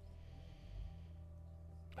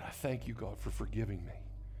 And I thank you, God, for forgiving me.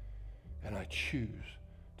 And I choose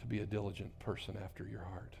to be a diligent person after your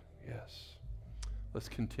heart. Yes. Let's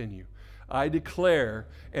continue. I declare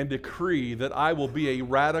and decree that I will be a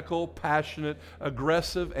radical, passionate,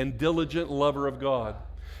 aggressive, and diligent lover of God.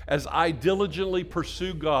 As I diligently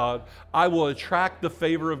pursue God, I will attract the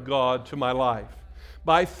favor of God to my life.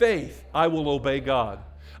 By faith, I will obey God.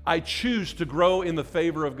 I choose to grow in the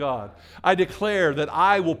favor of God. I declare that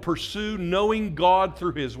I will pursue knowing God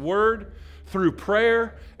through His Word, through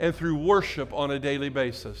prayer, and through worship on a daily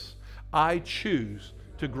basis. I choose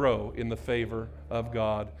to grow in the favor of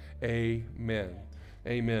God. Amen.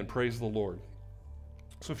 Amen. Praise the Lord.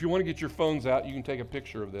 So if you want to get your phones out, you can take a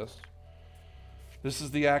picture of this. This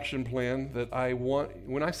is the action plan that I want.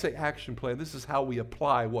 When I say action plan, this is how we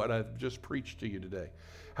apply what I've just preached to you today.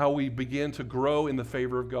 How we begin to grow in the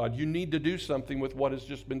favor of God. You need to do something with what has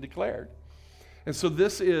just been declared. And so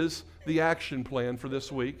this is the action plan for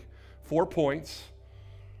this week. 4 points.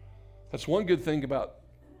 That's one good thing about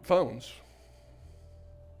phones.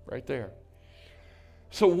 Right there.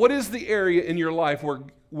 So what is the area in your life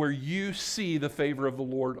where you see the favor of the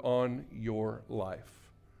Lord on your life?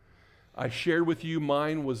 I shared with you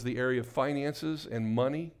mine was the area of finances and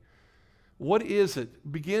money. What is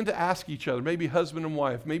it? Begin to ask each other, maybe husband and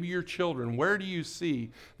wife, maybe your children, where do you see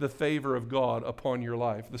the favor of God upon your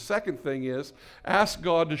life? The second thing is, ask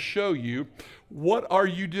God to show you, what are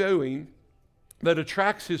you doing that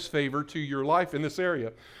attracts His favor to your life in this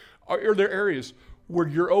area? Are there areas where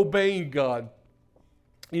you're obeying God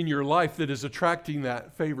in your life that is attracting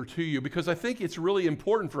that favor to you? Because I think it's really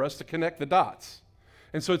important for us to connect the dots.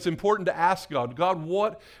 And so it's important to ask God,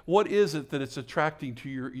 what is it that it's attracting to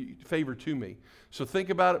your favor to me? So think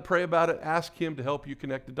about it, pray about it, ask Him to help you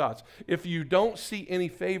connect the dots. If you don't see any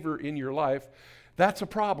favor in your life, that's a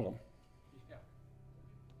problem. Yeah.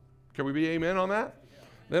 Can we be amen on that? Yeah.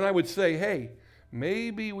 Then I would say, hey,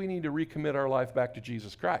 maybe we need to recommit our life back to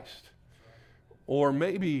Jesus Christ. Or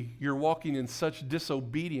maybe you're walking in such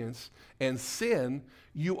disobedience and sin,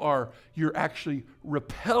 you're actually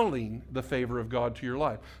repelling the favor of God to your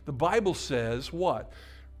life. The Bible says what?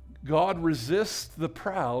 God resists the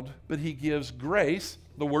proud, but He gives grace,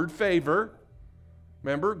 the word favor.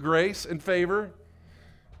 Remember, grace and favor.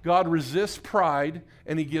 God resists pride,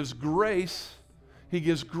 and He gives grace. He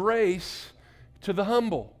gives grace to the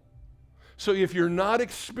humble. So if you're not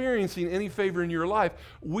experiencing any favor in your life,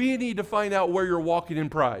 we need to find out where you're walking in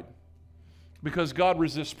pride, because God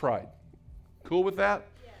resists pride. Cool with that?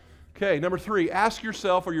 Yes. Okay, number 3, ask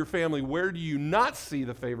yourself or your family, where do you not see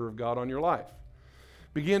the favor of God on your life?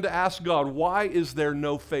 Begin to ask God, why is there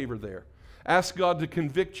no favor there? Ask God to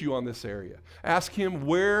convict you on this area. Ask Him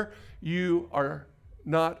where you are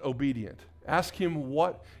not obedient. Ask Him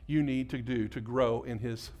what you need to do to grow in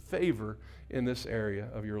His favor in this area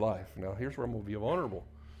of your life. Now, here's where I'm going to be vulnerable.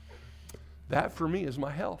 That for me is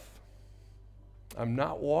my health. I'm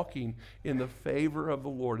not walking in the favor of the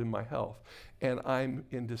Lord in my health, and I'm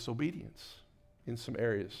in disobedience in some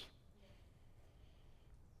areas.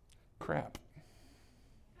 Crap.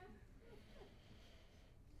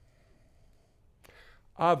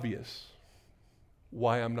 Obvious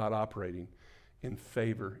why I'm not operating in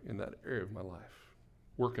favor in that area of my life.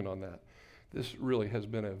 Working on that. This really has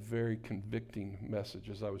been a very convicting message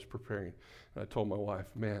as I was preparing. And I told my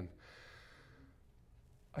wife, man,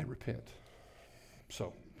 I repent.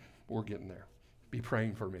 So we're getting there. Be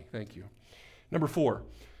praying for me. Thank you. Number 4,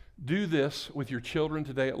 do this with your children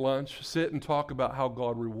today at lunch. Sit and talk about how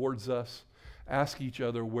God rewards us. Ask each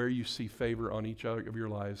other where you see favor on each other of your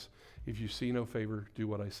lives. If you see no favor, do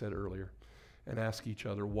what I said earlier. And ask each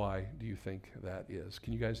other, why do you think that is?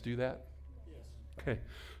 Can you guys do that? Okay,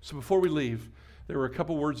 so before we leave, there were a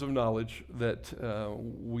couple words of knowledge that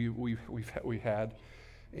we had,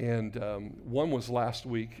 and one was last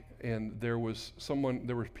week, and there were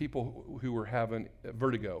people who were having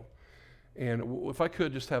vertigo, and if I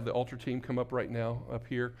could just have the altar team come up right now up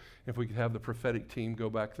here, if we could have the prophetic team go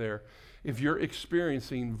back there. If you're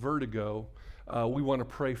experiencing vertigo, we want to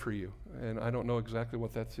pray for you, and I don't know exactly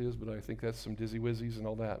what that is, but I think that's some dizzy wizzies and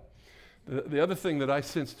all that. The other thing that I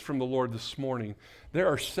sensed from the Lord this morning, there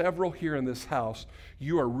are several here in this house,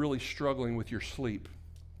 you are really struggling with your sleep.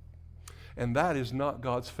 And that is not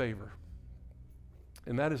God's favor.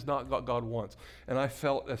 And that is not what God wants. And I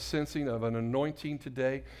felt a sensing of an anointing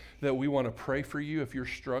today that we want to pray for you if you're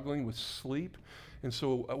struggling with sleep. And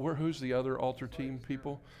so who's the other altar team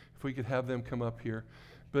people? If we could have them come up here.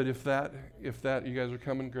 But if that, you guys are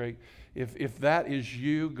coming, great. If that is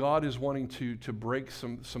you, God is wanting to break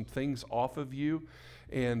some things off of you,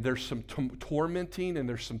 and there's some tormenting, and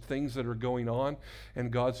there's some things that are going on,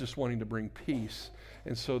 and God's just wanting to bring peace.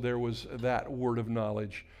 And so there was that word of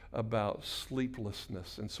knowledge about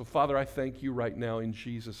sleeplessness. And so, Father, I thank you right now in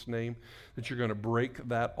Jesus' name that you're going to break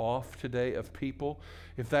that off today of people.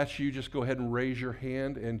 If that's you, just go ahead and raise your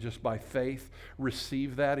hand and just by faith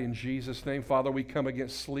receive that in Jesus' name. Father, we come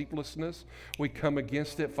against sleeplessness. We come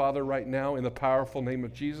against it, Father, right now in the powerful name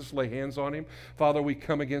of Jesus. Lay hands on him. Father, we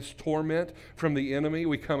come against torment from the enemy.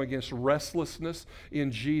 We come against restlessness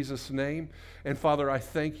in Jesus' name. And Father, I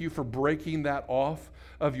thank you for breaking that off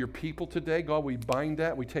of your people today. God, we bind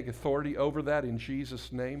that. We take authority over that in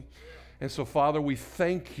Jesus' name. And so, Father, we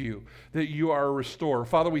thank you that you are a restorer.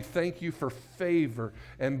 Father, we thank you for favor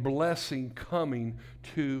and blessing coming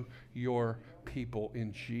to your people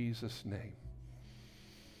in Jesus' name.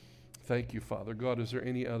 Thank you, Father. God, is there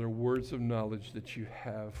any other words of knowledge that you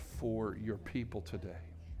have for your people today?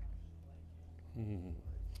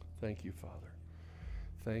 Thank you, Father.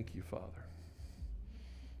 Thank you, Father.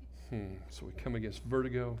 So we come against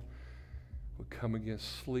vertigo. We come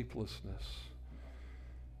against sleeplessness.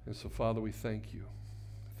 And so, Father, we thank you.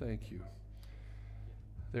 Thank you.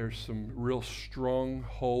 There's some real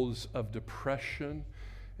strongholds of depression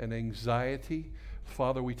and anxiety.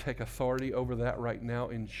 Father, we take authority over that right now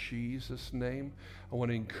in Jesus' name. I want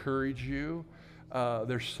to encourage you.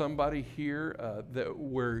 There's somebody here that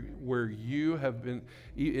where you have been,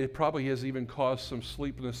 it probably has even caused some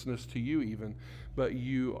sleeplessness to you even, but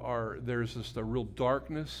there's just a real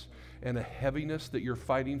darkness and a heaviness that you're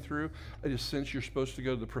fighting through. I just sense you're supposed to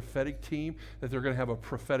go to the prophetic team, that they're going to have a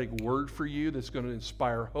prophetic word for you that's going to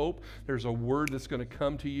inspire hope. There's a word that's going to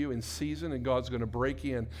come to you in season, and God's going to break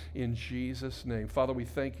in Jesus' name. Father, we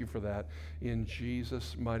thank you for that in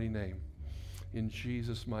Jesus' mighty name. In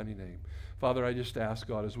Jesus' mighty name. Father, I just ask,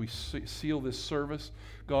 God, as we seal this service,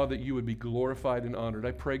 God, that you would be glorified and honored.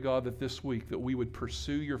 I pray, God, that this week that we would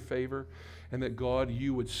pursue your favor and that, God,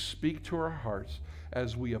 you would speak to our hearts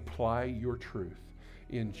as we apply your truth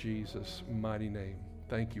in Jesus' mighty name.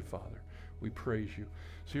 Thank you, Father. We praise you.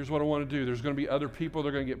 So here's what I want to do. There's going to be other people that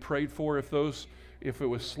are going to get prayed for if it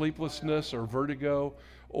was sleeplessness or vertigo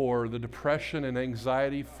or the depression and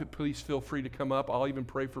anxiety. Please feel free to come up. I'll even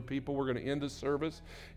pray for people. We're going to end the service